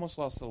 Yeah, you almost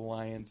lost to the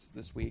Lions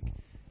this week.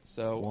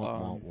 So,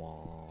 Wah,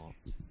 wah, wah.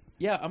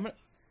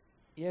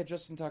 yeah,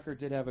 Justin Tucker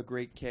did have a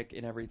great kick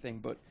and everything,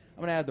 but I'm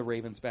going to add the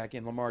Ravens back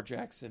in. Lamar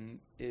Jackson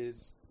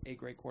is a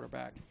great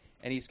quarterback,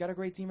 and he's got a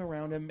great team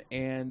around him,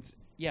 and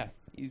yeah,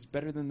 he's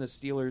better than the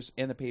Steelers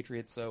and the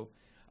Patriots, so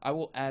I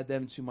will add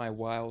them to my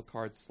wild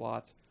card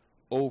slot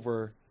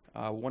over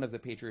one of the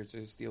Patriots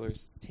or the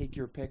Steelers. Take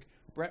your pick.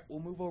 Brett,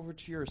 we'll move over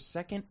to your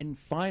second and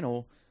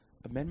final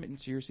amendment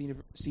to your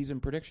season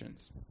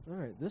predictions. All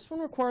right, this one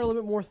required a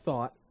little bit more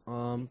thought,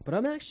 but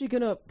I'm actually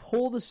going to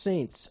pull the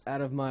Saints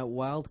out of my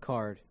wild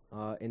card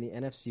in the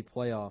NFC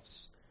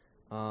playoffs.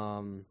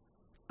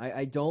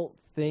 I don't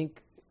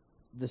think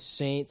the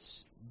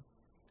Saints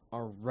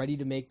are ready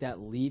to make that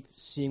leap,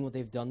 seeing what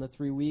they've done the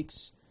 3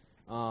 weeks.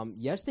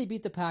 Yes, they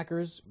beat the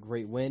Packers,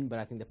 great win, but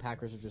I think the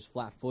Packers are just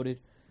flat-footed,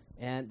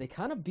 and they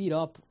kind of beat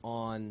up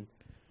on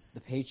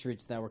the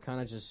Patriots that were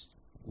kind of just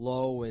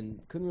low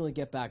and couldn't really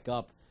get back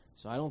up.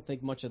 So I don't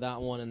think much of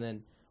that one. And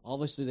then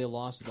obviously they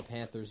lost to the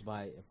Panthers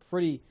by a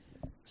pretty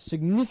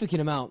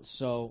significant amount.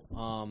 So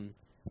I'm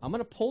going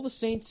to pull the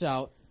Saints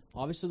out.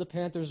 Obviously the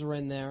Panthers are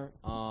in there.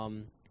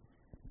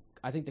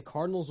 I think the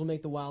Cardinals will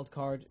make the wild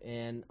card.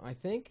 And I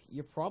think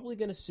you're probably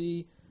going to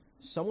see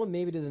someone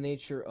maybe to the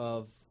nature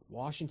of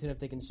Washington if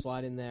they can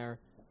slide in there.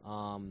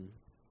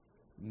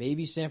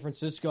 Maybe San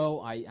Francisco.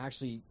 I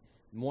actually,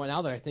 more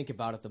now that I think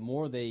about it, the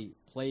more they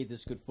play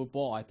this good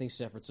football, I think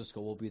San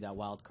Francisco will be that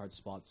wild card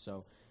spot.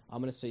 So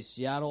I'm going to say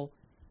Seattle,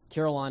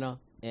 Carolina,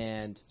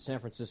 and San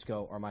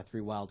Francisco are my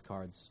 3 wild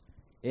cards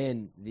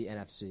in the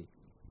NFC.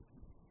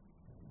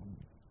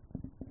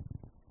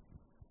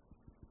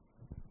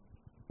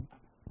 I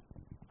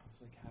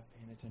was like half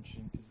paying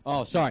attention.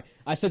 Oh, sorry.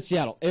 I said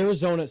Seattle.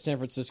 Arizona, San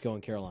Francisco,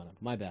 and Carolina.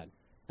 My bad.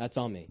 That's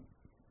on me.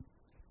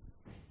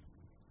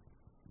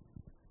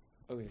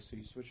 Okay, so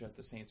you switched out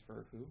the Saints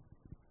for who?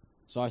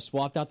 So I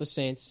swapped out the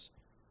Saints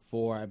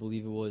for, I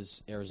believe it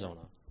was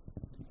Arizona.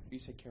 You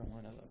said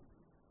Carolina, though.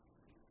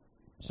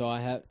 So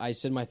I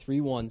said my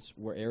 3 ones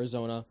were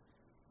Arizona,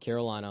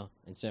 Carolina,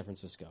 and San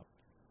Francisco.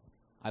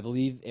 I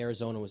believe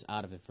Arizona was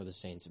out of it for the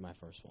Saints in my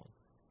first one.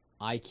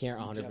 I can't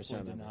 100% Definitely did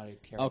remember. not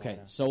have Carolina. Okay,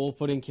 so we'll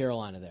put in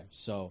Carolina there.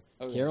 So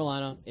Okay.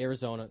 Carolina,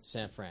 Arizona,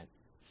 San Fran.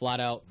 Flat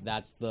out,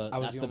 that's the I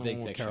was that's the only big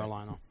one with picture.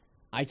 Carolina.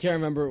 I can't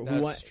remember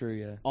who. That's true,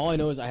 yeah. All I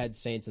know is I had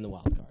Saints in the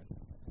wild card.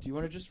 Do you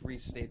want to just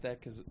restate that?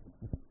 Because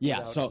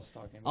Yeah, so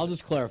I'll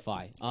just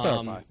clarify.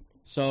 Clarify.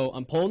 So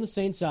I'm pulling the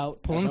Saints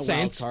out. Pulling as the my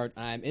Saints. wild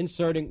card. I'm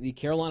inserting the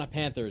Carolina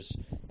Panthers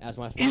as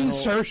my final.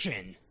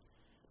 Insertion.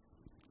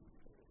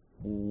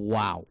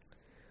 Wow.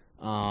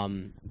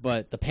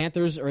 But the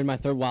Panthers are in my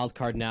 3rd wild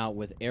card now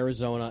with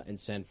Arizona and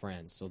San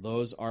Fran. So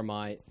those are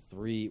my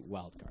 3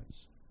 wild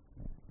cards.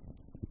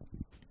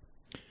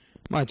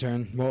 My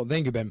turn. Well,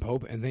 thank you, Ben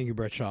Pope, and thank you,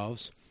 Brett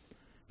Schaves.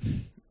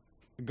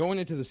 Going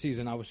into the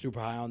season, I was super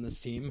high on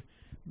this team.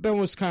 Ben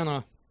was kind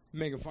of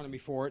making fun of me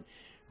for it.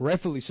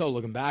 Rightfully so,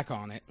 looking back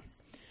on it.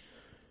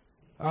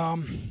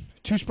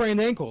 2 sprained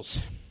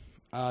ankles.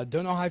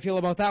 Don't know how I feel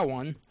about that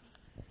one.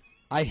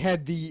 I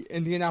had the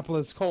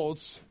Indianapolis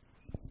Colts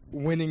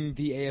winning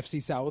the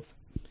AFC South.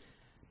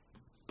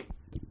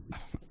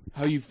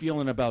 how you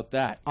feeling about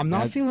that? I'm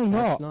not feeling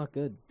well. That's not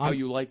good. How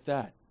you like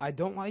that? I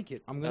don't like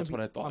it. That's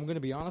what I thought. I'm going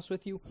to be honest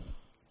with you.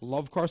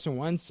 Love Carson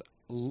Wentz.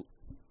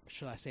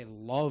 Should I say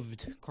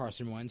loved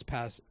Carson Wentz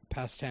past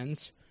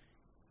tense?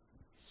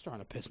 He's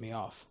starting to piss me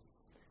off.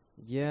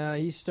 Yeah,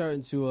 he's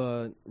starting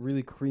to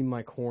really cream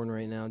my corn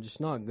right now. Just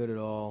not good at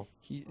all.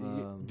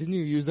 Didn't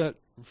you use that?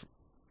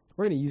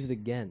 We're going to use it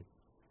again.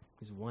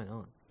 Because why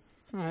not?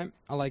 All right,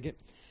 I like it.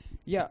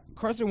 Yeah,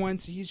 Carson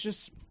Wentz, he's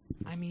just,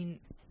 I mean,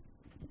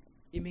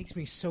 it makes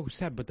me so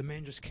sad, but the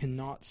man just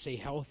cannot stay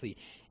healthy.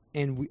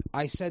 And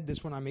I said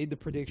this when I made the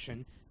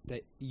prediction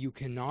that you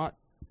cannot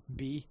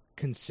be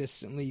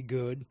consistently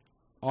good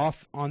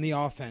off on the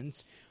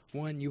offense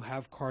when you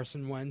have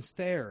Carson Wentz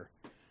there.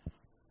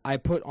 I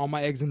put all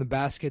my eggs in the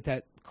basket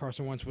that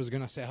Carson Wentz was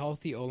going to stay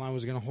healthy, O-line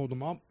was going to hold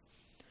him up.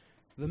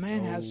 The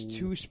man has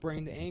 2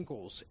 sprained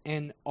ankles,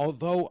 and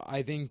although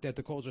I think that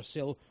the Colts are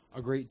still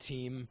a great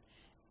team,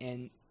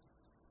 and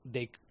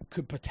they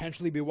could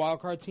potentially be a wild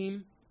card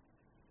team,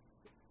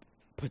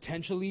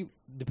 potentially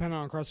depending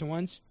on Carson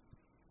Wentz,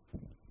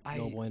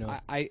 No bueno.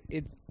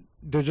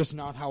 they're just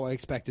not how I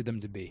expected them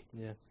to be.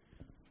 Yeah.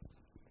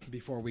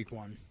 Before week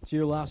 1. So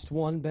your last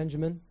one,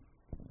 Benjamin?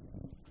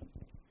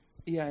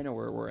 Yeah, I know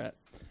where we're at.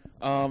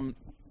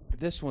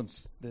 This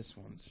one's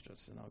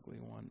just an ugly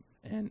one,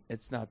 and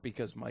it's not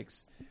because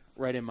Mike's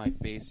right in my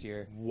face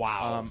here.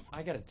 Wow.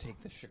 I got to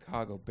take the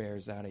Chicago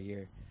Bears out of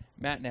here.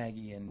 Matt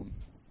Nagy and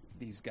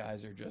these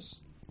guys are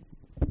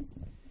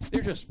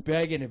just—they're just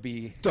begging to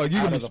be. Doug, you're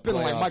out gonna of be the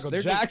spinning like playoffs. Michael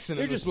They're Jackson in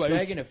They're this just place.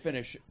 begging to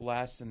finish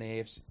last in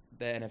the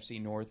NFC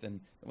North,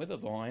 and the way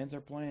that the Lions are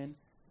playing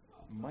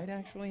might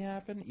actually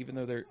happen, even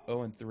though they're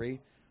 0-3.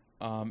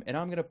 And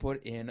I'm gonna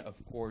put in,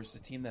 of course, the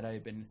team that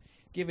I've been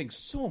giving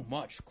so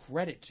much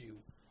credit to,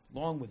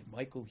 along with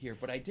Michael here,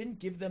 but I didn't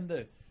give them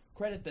the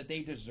credit that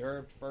they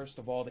deserved. First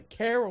of all, the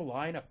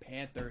Carolina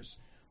Panthers.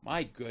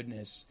 My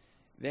goodness,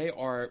 they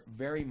are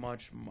very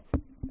much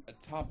a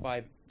top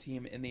 5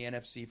 team in the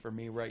NFC for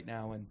me right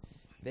now, and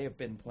they have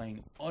been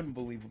playing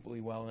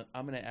unbelievably well. And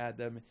I'm going to add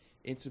them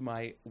into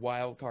my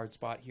wild card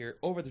spot here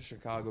over the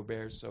Chicago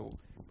Bears. So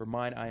for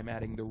mine, I am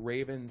adding the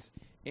Ravens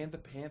and the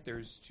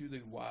Panthers to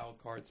the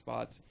wild card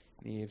spots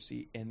in the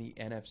AFC and the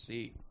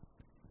NFC.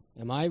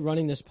 Am I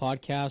running this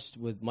podcast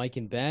with Mike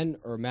and Ben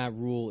or Matt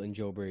Rule and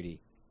Joe Brady?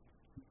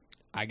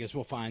 I guess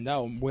we'll find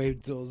out.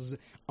 Wait till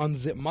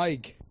unzip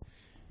Mike.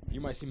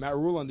 You might see Matt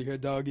Rule under here,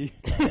 doggy.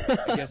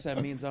 I guess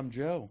that means I'm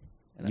Joe.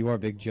 And You are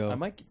Big Joe. I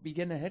might be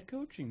getting a head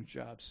coaching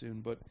job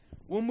soon, but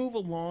we'll move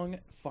along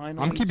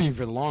finally. I'm keeping you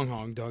for the long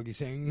haul, doggy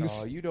sings.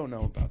 Oh, you don't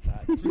know about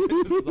that.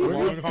 We're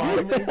gonna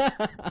finally-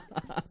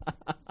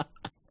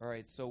 All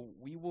right, so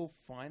we will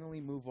finally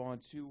move on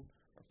to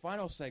our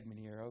final segment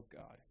here. Oh,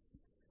 God.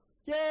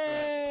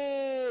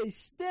 Yay!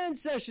 Stand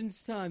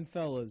sessions time,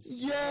 fellas.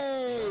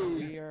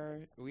 Yay!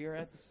 We are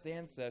at the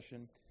stand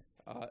session.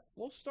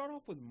 We'll start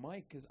off with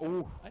Mike because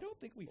I don't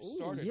think we've Ooh,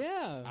 started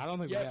yeah. I don't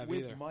think we yet have with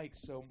either. Mike.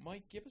 So,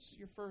 Mike, give us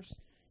your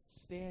first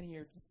stand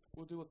here.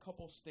 We'll do a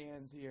couple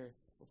stands here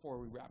before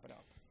we wrap it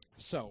up.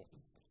 So,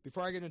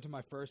 before I get into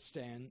my first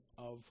stand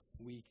of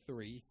week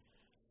 3,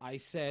 I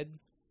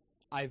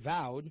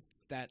vowed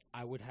that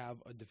I would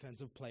have a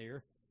defensive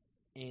player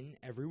in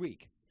every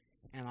week.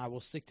 And I will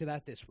stick to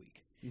that this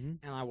week. Mhm.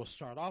 And I will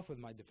start off with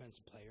my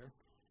defensive player.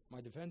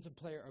 My defensive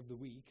player of the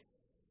week,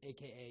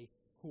 a.k.a.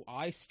 who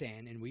I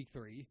stand in week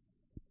 3,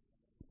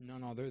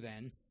 none other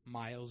than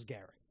Myles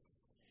Garrett.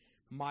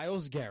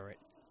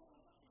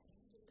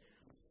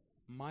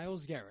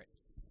 Myles Garrett.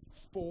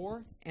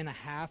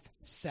 4.5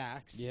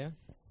 sacks. Yeah.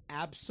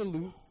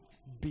 Absolute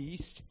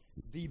beast.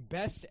 The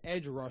best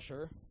edge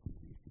rusher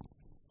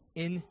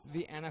in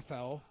the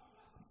NFL.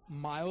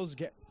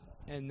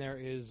 And there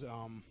is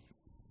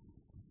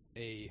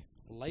a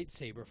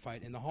lightsaber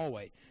fight in the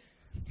hallway.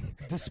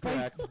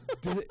 Despite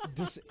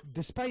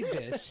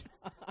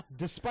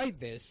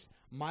this,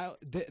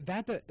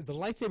 the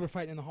lightsaber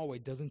fight in the hallway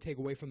doesn't take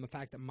away from the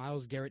fact that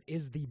Myles Garrett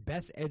is the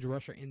best edge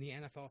rusher in the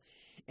NFL,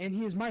 and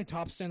he is my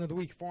top stand of the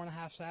week.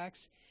 4.5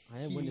 sacks. I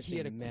am He witnessing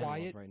had a a man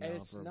quiet- right and now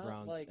it's for a not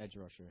Browns like edge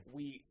rusher.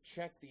 We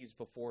checked these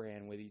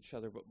beforehand with each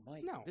other, but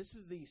Mike, No. this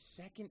is the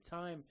second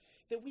time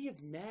that we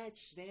have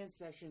matched stand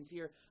sessions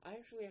here. I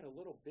actually had a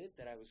little bit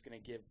that I was going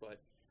to give,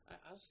 but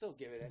I'll still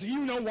give it. Do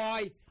you know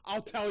why?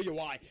 I'll tell you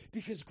why.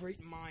 Because great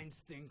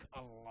minds think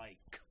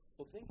alike.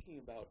 Well, thinking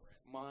about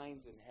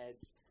minds and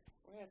heads,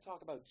 we're going to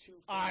talk about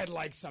Two-Face. I'd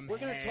like some We're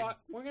going head. to talk.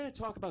 We're going to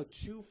talk about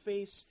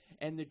Two-Face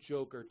and the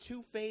Joker.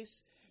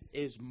 Two-Face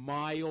is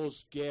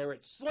Myles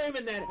Garrett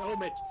slamming that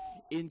helmet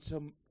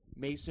into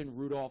Mason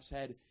Rudolph's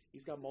head.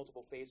 He's got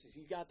multiple faces.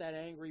 He's got that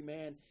angry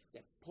man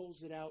that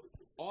pulls it out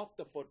off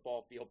the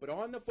football field, but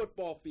on the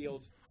football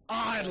field,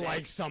 I'd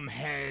like some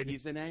head.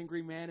 he's an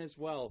angry man as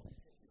well.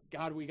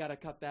 God, we got to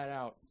cut that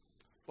out.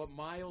 But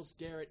Myles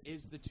Garrett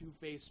is the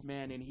two-faced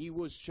man, and he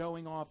was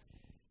showing off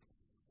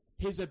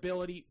his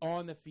ability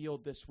on the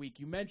field this week.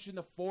 You mentioned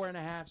the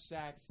 4.5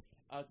 sacks,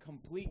 a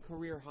complete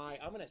career high.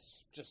 I'm going to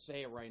just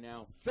say it right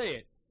now. Say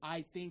it.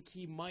 I think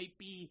he might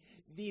be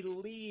the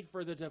lead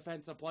for the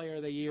Defensive Player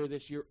of the Year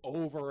this year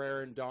over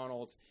Aaron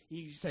Donald.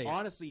 He Say it.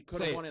 honestly could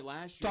Say have it. won it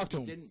last year. Talk to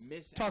He him. didn't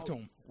miss Talk out to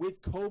him.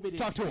 with COVID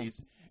Talk to him.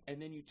 injuries.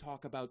 And then you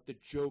talk about the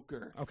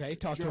Joker. Okay,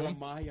 talk to him.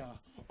 Jeremiah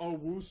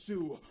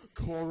Owusu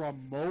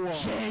Koromoa.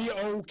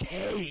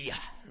 J-O-K.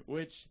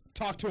 Which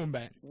Talk to him,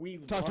 Ben. we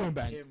Talk to him, loved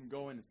Ben. him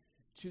going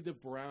to the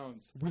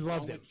Browns. We loved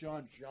along him. with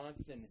John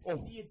Johnson. Oh.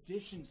 The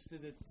additions to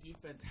this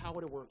defense, how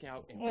would it work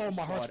out? And Oh, we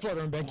my saw heart's it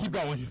fluttering, Ben. Keep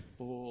on going.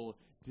 Full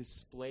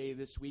display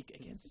this week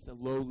against the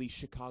lowly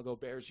Chicago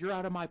Bears. You're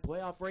out of my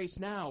playoff race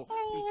now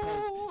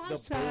Oh,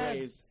 because the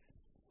boys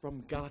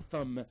from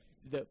Gotham,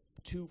 the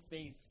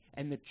Two-Face,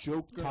 and the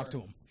Joker Talk to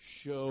him.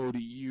 showed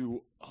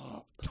you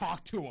up.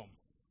 Talk to him.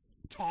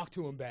 Talk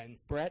to him, Ben.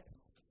 Brett,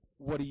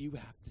 what do you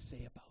have to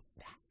say about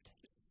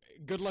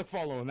that? Good luck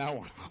following that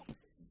one up.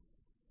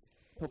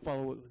 He'll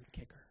follow it with a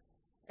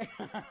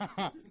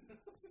kicker.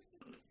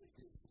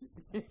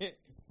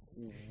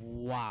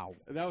 Wow.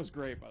 That was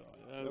great, by the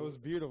way. That was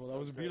beautiful. That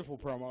was a beautiful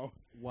promo.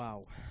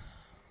 Wow.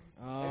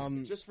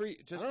 Just for you,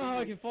 I don't know how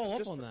I can follow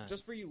up on that.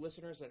 Just for you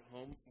listeners at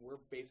home, we're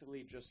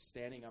basically just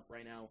standing up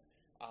right now,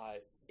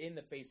 in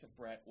the face of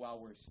Brett while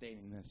we're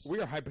stating this. We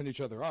are hyping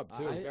each other up,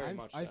 too. very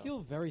much I so. feel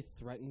very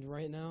threatened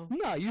right now.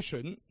 No, you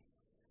shouldn't.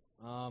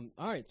 All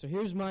right, so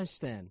here's my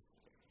stand.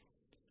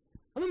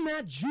 I'm a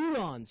Matt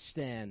Judon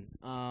stan.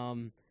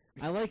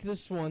 I like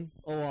this one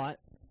a lot.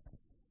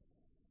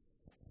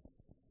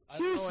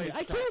 Seriously,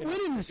 I can't win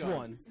in this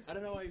one. I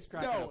don't know why he's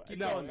cracking No, up. Keep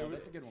no, going, though. it was-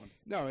 That's a good one.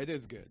 No, it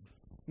is good.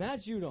 Matt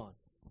Judon,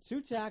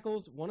 2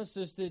 tackles, 1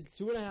 assisted,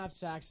 2.5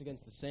 sacks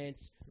against the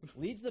Saints.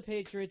 Leads the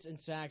Patriots in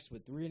sacks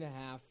with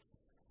 3.5.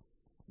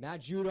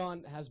 Matt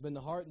Judon has been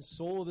the heart and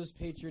soul of this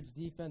Patriots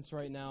defense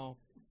right now.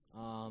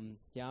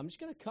 Yeah, I'm just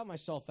gonna cut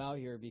myself out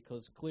here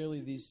because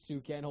clearly these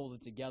two can't hold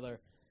it together.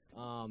 You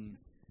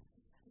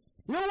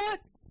know what?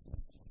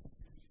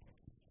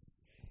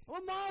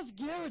 I'm a Myles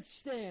Garrett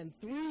stan.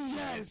 3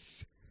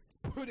 Yes!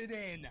 Put it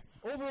in.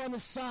 over on the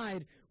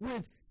side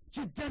with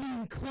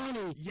Jadeveon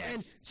Clowney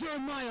Yes. and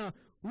Jeremiah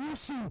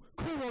Rusu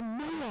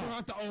Koromoa.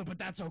 Not the O, but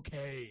that's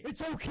okay.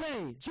 It's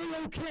okay.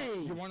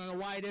 J-O-K. You want to know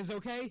why it is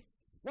okay?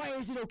 Why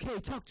is it okay?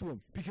 Talk to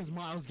him. Because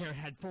Myles Garrett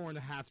had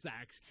 4.5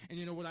 sacks. And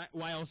you know what?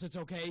 Why else it's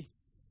okay?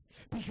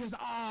 Because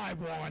I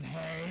want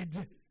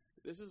head.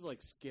 This is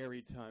like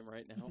scary time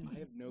right now. I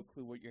have no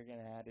clue what you're going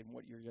to add and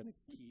what you're going to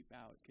keep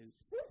out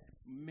because,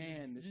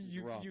 man, this is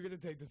rough. You're going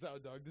to take this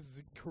out, dog. This is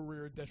a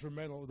career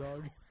detrimental,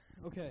 dog.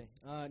 Okay.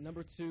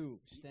 Number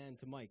 2, stand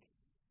to Mike.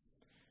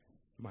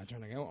 My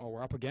turn again. Oh,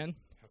 we're up again?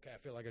 Okay, I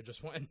feel like I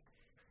just won.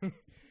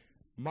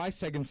 My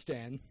second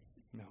stand.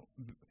 No.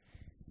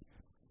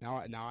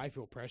 Now I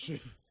feel pressure.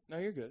 No,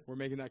 you're good. We're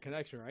making that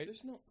connection, right?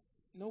 There's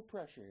no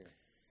pressure here.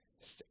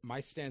 My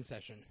stand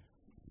session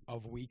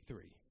of week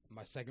 3.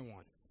 My second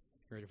one.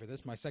 You ready for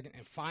this? My second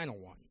and final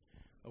one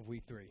of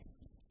week 3.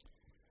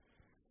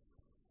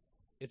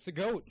 It's the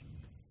GOAT.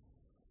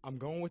 I'm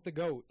going with the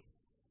GOAT.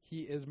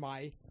 He is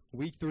my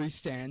week 3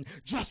 stand.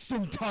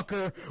 Justin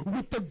Tucker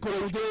with the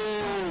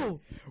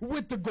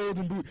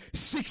golden boot.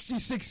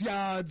 66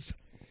 yards.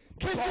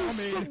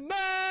 Bombing.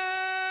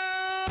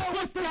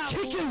 Put the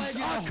kickers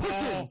are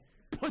cooking.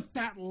 Put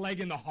that leg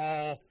in the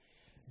hall.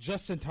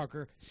 Justin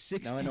Tucker,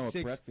 Now I know what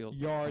Brett 66 feels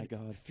like. yard My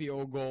God.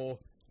 field goal.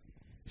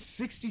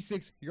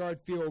 66-yard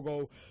field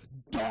goal.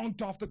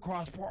 Dunked off the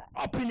crossbar.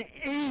 Up and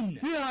in.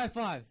 Give me a high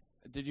five.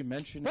 Did you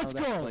mention Let's how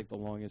that's go. like the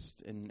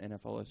longest in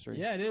NFL history?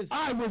 Yeah, it is.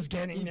 I was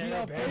getting there,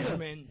 Yeah,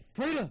 Benjamin.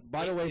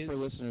 By the way, It for is-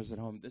 listeners at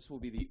home, this will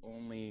be the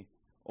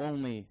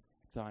only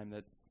time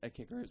that a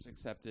kicker is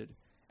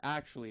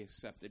actually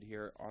accepted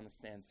here on the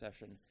stand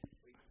session.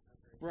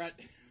 Brett,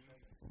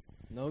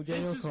 No this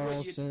Daniel is what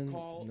Carlson. you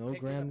call No picking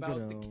Graham about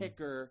Gano. the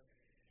kicker.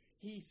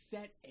 He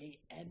set a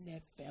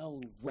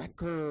NFL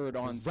record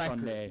on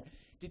Sunday.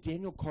 Did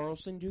Daniel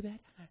Carlson do that?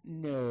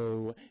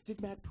 No.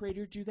 Did Matt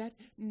Prater do that?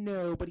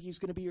 No, but he's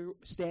going to be your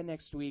stand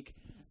next week.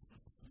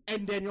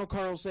 And Daniel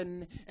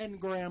Carlson and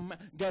Graham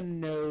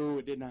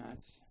Gano did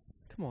not.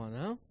 Come on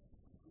now.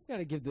 You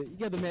gotta give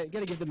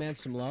the man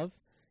some love.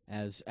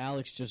 As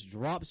Alex just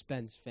drops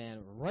Ben's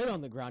fan right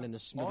on the ground in the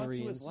Onto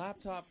smithereens. his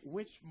laptop,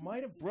 which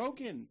might have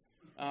broken.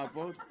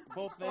 Both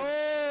things.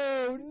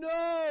 Oh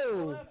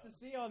We'll no! have to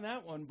see on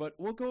that one, but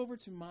we'll go over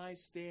to my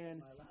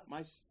stand.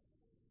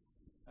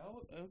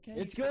 Oh, okay.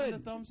 It's he's giving good.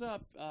 The thumbs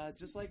up,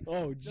 just like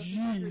Oh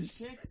Justin Tucker's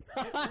jeez! kick.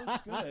 It was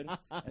good.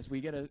 As we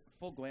get a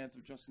full glance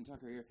of Justin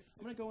Tucker here,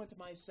 I'm going to go into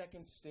my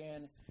second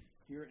stand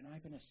here, and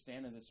I've been a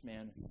stan of this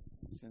man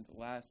since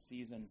last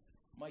season.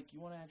 Mike, you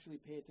want to actually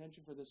pay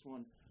attention for this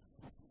one?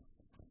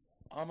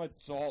 I'm a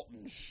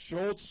Dalton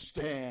Schultz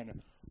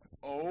stan.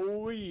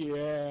 Oh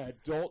yeah,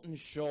 Dalton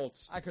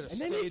Schultz. I could have.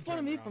 And they make fun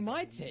of me for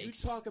my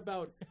takes. You talk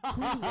about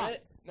who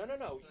led.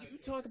 No. You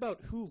talk about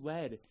who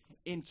led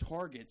in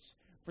targets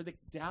for the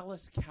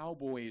Dallas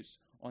Cowboys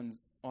on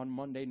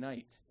Monday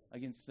night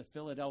against the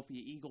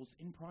Philadelphia Eagles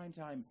in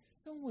primetime.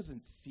 No, it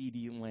wasn't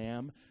CeeDee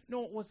Lamb.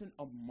 No, it wasn't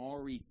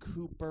Amari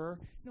Cooper.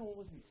 No, it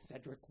wasn't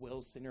Cedric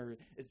Wilson or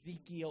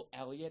Ezekiel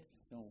Elliott.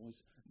 No, it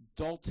was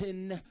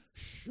Dalton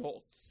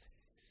Schultz.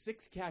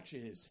 6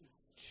 catches,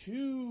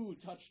 2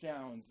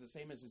 touchdowns, the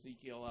same as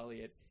Ezekiel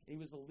Elliott. He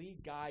was the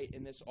lead guy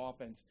in this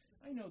offense.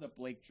 I know that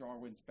Blake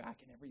Jarwin's back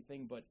and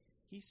everything, but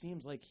he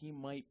seems like he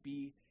might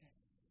be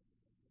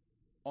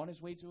on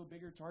his way to a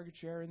bigger target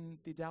share in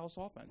the Dallas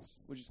offense,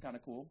 which is kind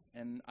of cool.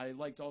 And I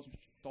like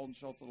Dalton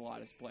Schultz a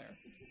lot as a player.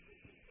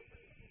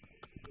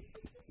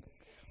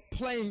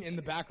 Playing in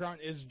the background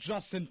is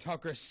Justin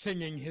Tucker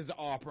singing his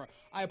opera.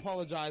 I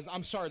apologize.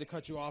 I'm sorry to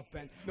cut you off,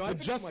 Ben. No, I but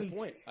finished Justin, my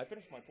point. I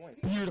finished my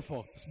point.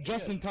 Beautiful.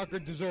 Justin Tucker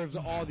deserves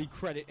all the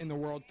credit in the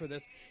world for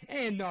this.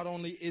 And not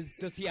only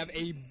does he have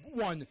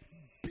one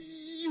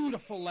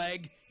beautiful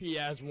leg, he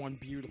has one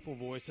beautiful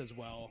voice as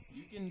well.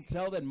 You can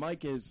tell that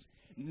Mike is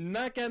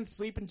not getting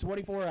sleep in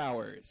 24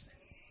 hours.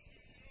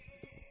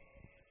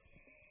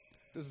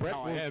 This is Brett,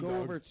 how I we'll am, go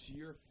dog. over to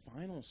your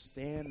final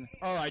stand.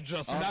 All right,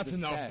 Justin, of that's the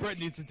enough. sesh. Brett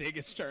needs to take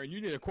his turn. You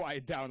need to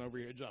quiet down over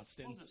here,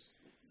 Justin. We'll just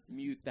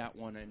mute that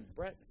one. And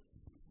Brett,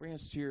 bring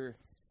us to your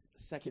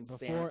second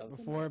stand.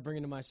 Before I bring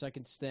it to my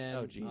second stand,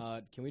 Oh,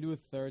 jeez. can we do a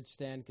third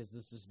stand? Because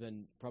this has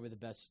been probably the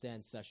best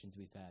stand sessions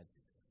we've had.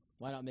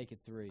 Why not make it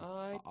 3?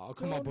 I'll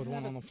come up with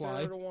one on the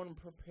fly. Third one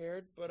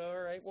prepared, but all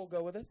right, we'll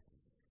go with it.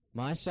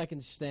 My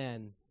second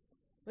stand,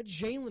 a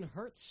Jalen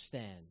Hurts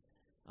stand.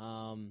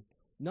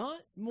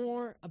 Not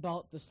more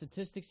about the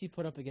statistics he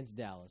put up against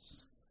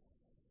Dallas,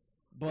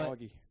 but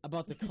Doggy.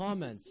 about the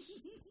comments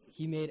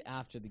he made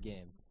after the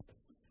game.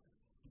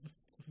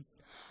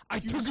 I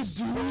took a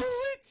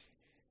deuce.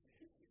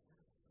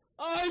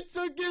 I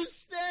took his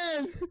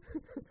stand.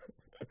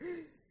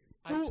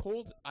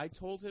 I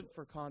told him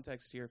for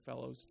context here,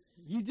 fellows.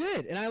 You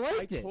did, and I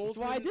liked it. told That's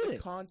why I him did the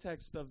it.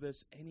 context of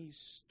this, and he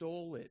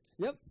stole it.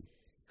 Yep.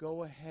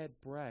 Go ahead,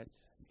 Brett.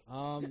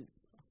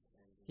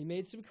 He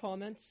made some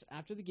comments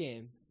after the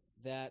game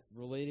that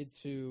related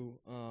to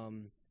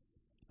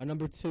a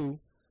number 2.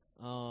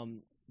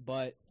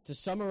 But to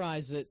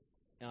summarize it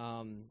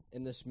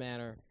in this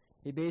manner,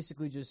 he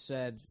basically just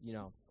said,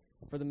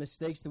 for the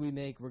mistakes that we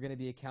make, we're going to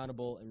be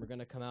accountable, and we're going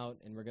to come out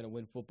and we're going to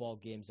win football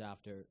games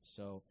after.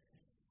 So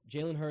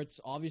Jalen Hurts,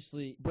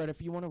 obviously, Brett,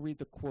 if you want to read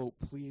the quote,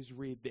 please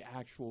read the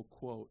actual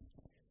quote.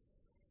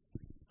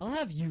 I'll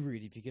have you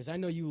read it because I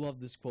know you love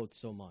this quote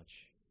so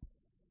much.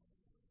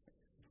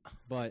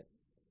 But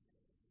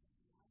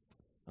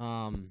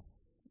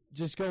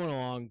just going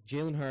along,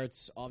 Jalen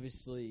Hurts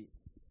obviously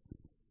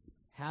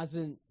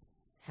hasn't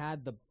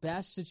had the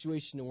best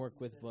situation to work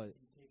with, but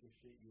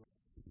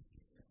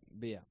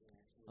yeah.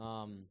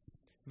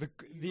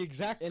 The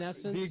exact In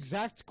essence, the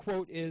exact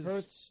quote is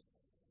Hurts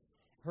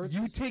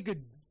you is- take a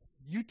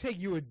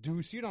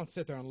deuce, you don't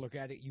sit there and look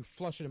at it, you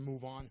flush it and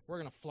move on. We're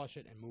gonna flush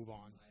it and move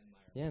on.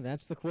 Yeah,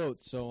 that's the quote.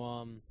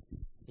 So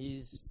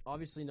he's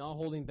obviously not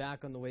holding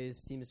back on the way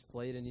his team has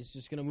played, and he's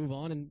just going to move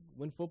on and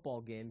win football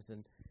games.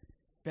 And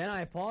Ben,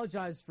 I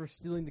apologize for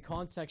stealing the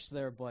context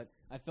there, but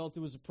I felt it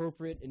was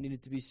appropriate and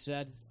needed to be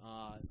said.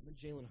 I'm a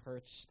Jalen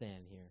Hurts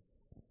stan here.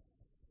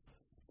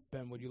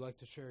 Ben, would you like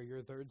to share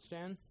your third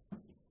stand?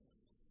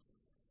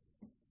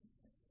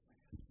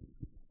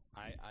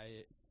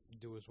 I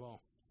do as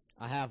well.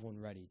 I have one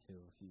ready too.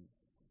 If you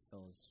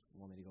fellas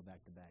want me to go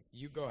back to back.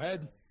 You go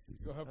ahead.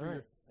 Go ahead for All right.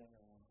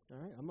 your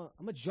All right,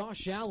 I'm a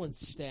Josh Allen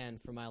stan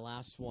for my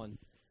last one.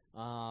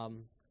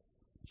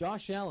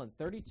 Josh Allen,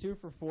 32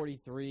 for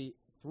 43,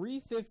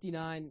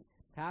 359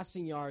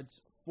 passing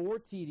yards, 4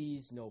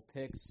 TDs, no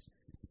picks.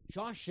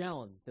 Josh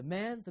Allen, the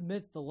man, the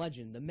myth, the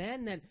legend, the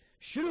man that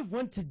should have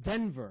went to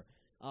Denver,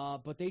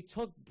 but they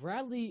took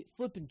Bradley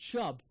flippin'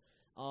 Chubb,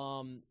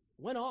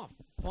 went off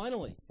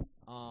finally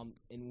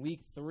in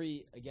week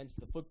 3 against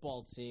the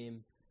football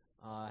team.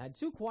 Had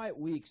 2 quiet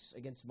weeks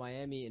against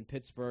Miami and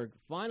Pittsburgh.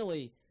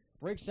 Finally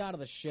breaks out of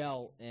the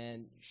shell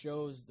and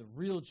shows the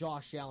real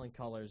Josh Allen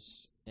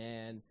colors,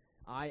 and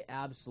I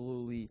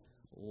absolutely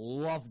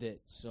loved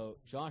it. So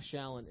Josh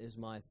Allen is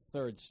my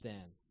third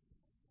stan.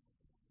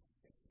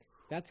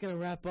 That's going to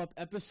wrap up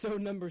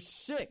episode number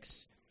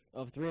 6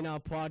 of 3 Now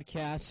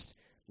Podcast.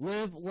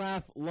 Live,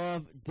 laugh,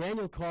 love,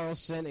 Daniel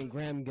Carlson and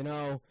Graham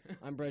Gano.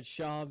 I'm Brett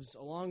Schaubs,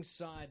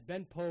 alongside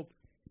Ben Pope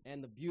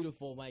and the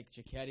beautiful Mike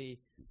Giacchetti.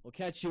 We'll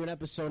catch you in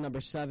episode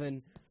number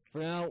 7. For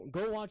now,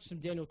 go watch some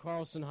Daniel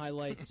Carlson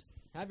highlights.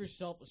 Have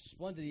yourself a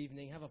splendid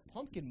evening. Have a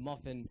pumpkin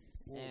muffin,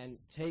 and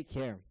take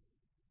care.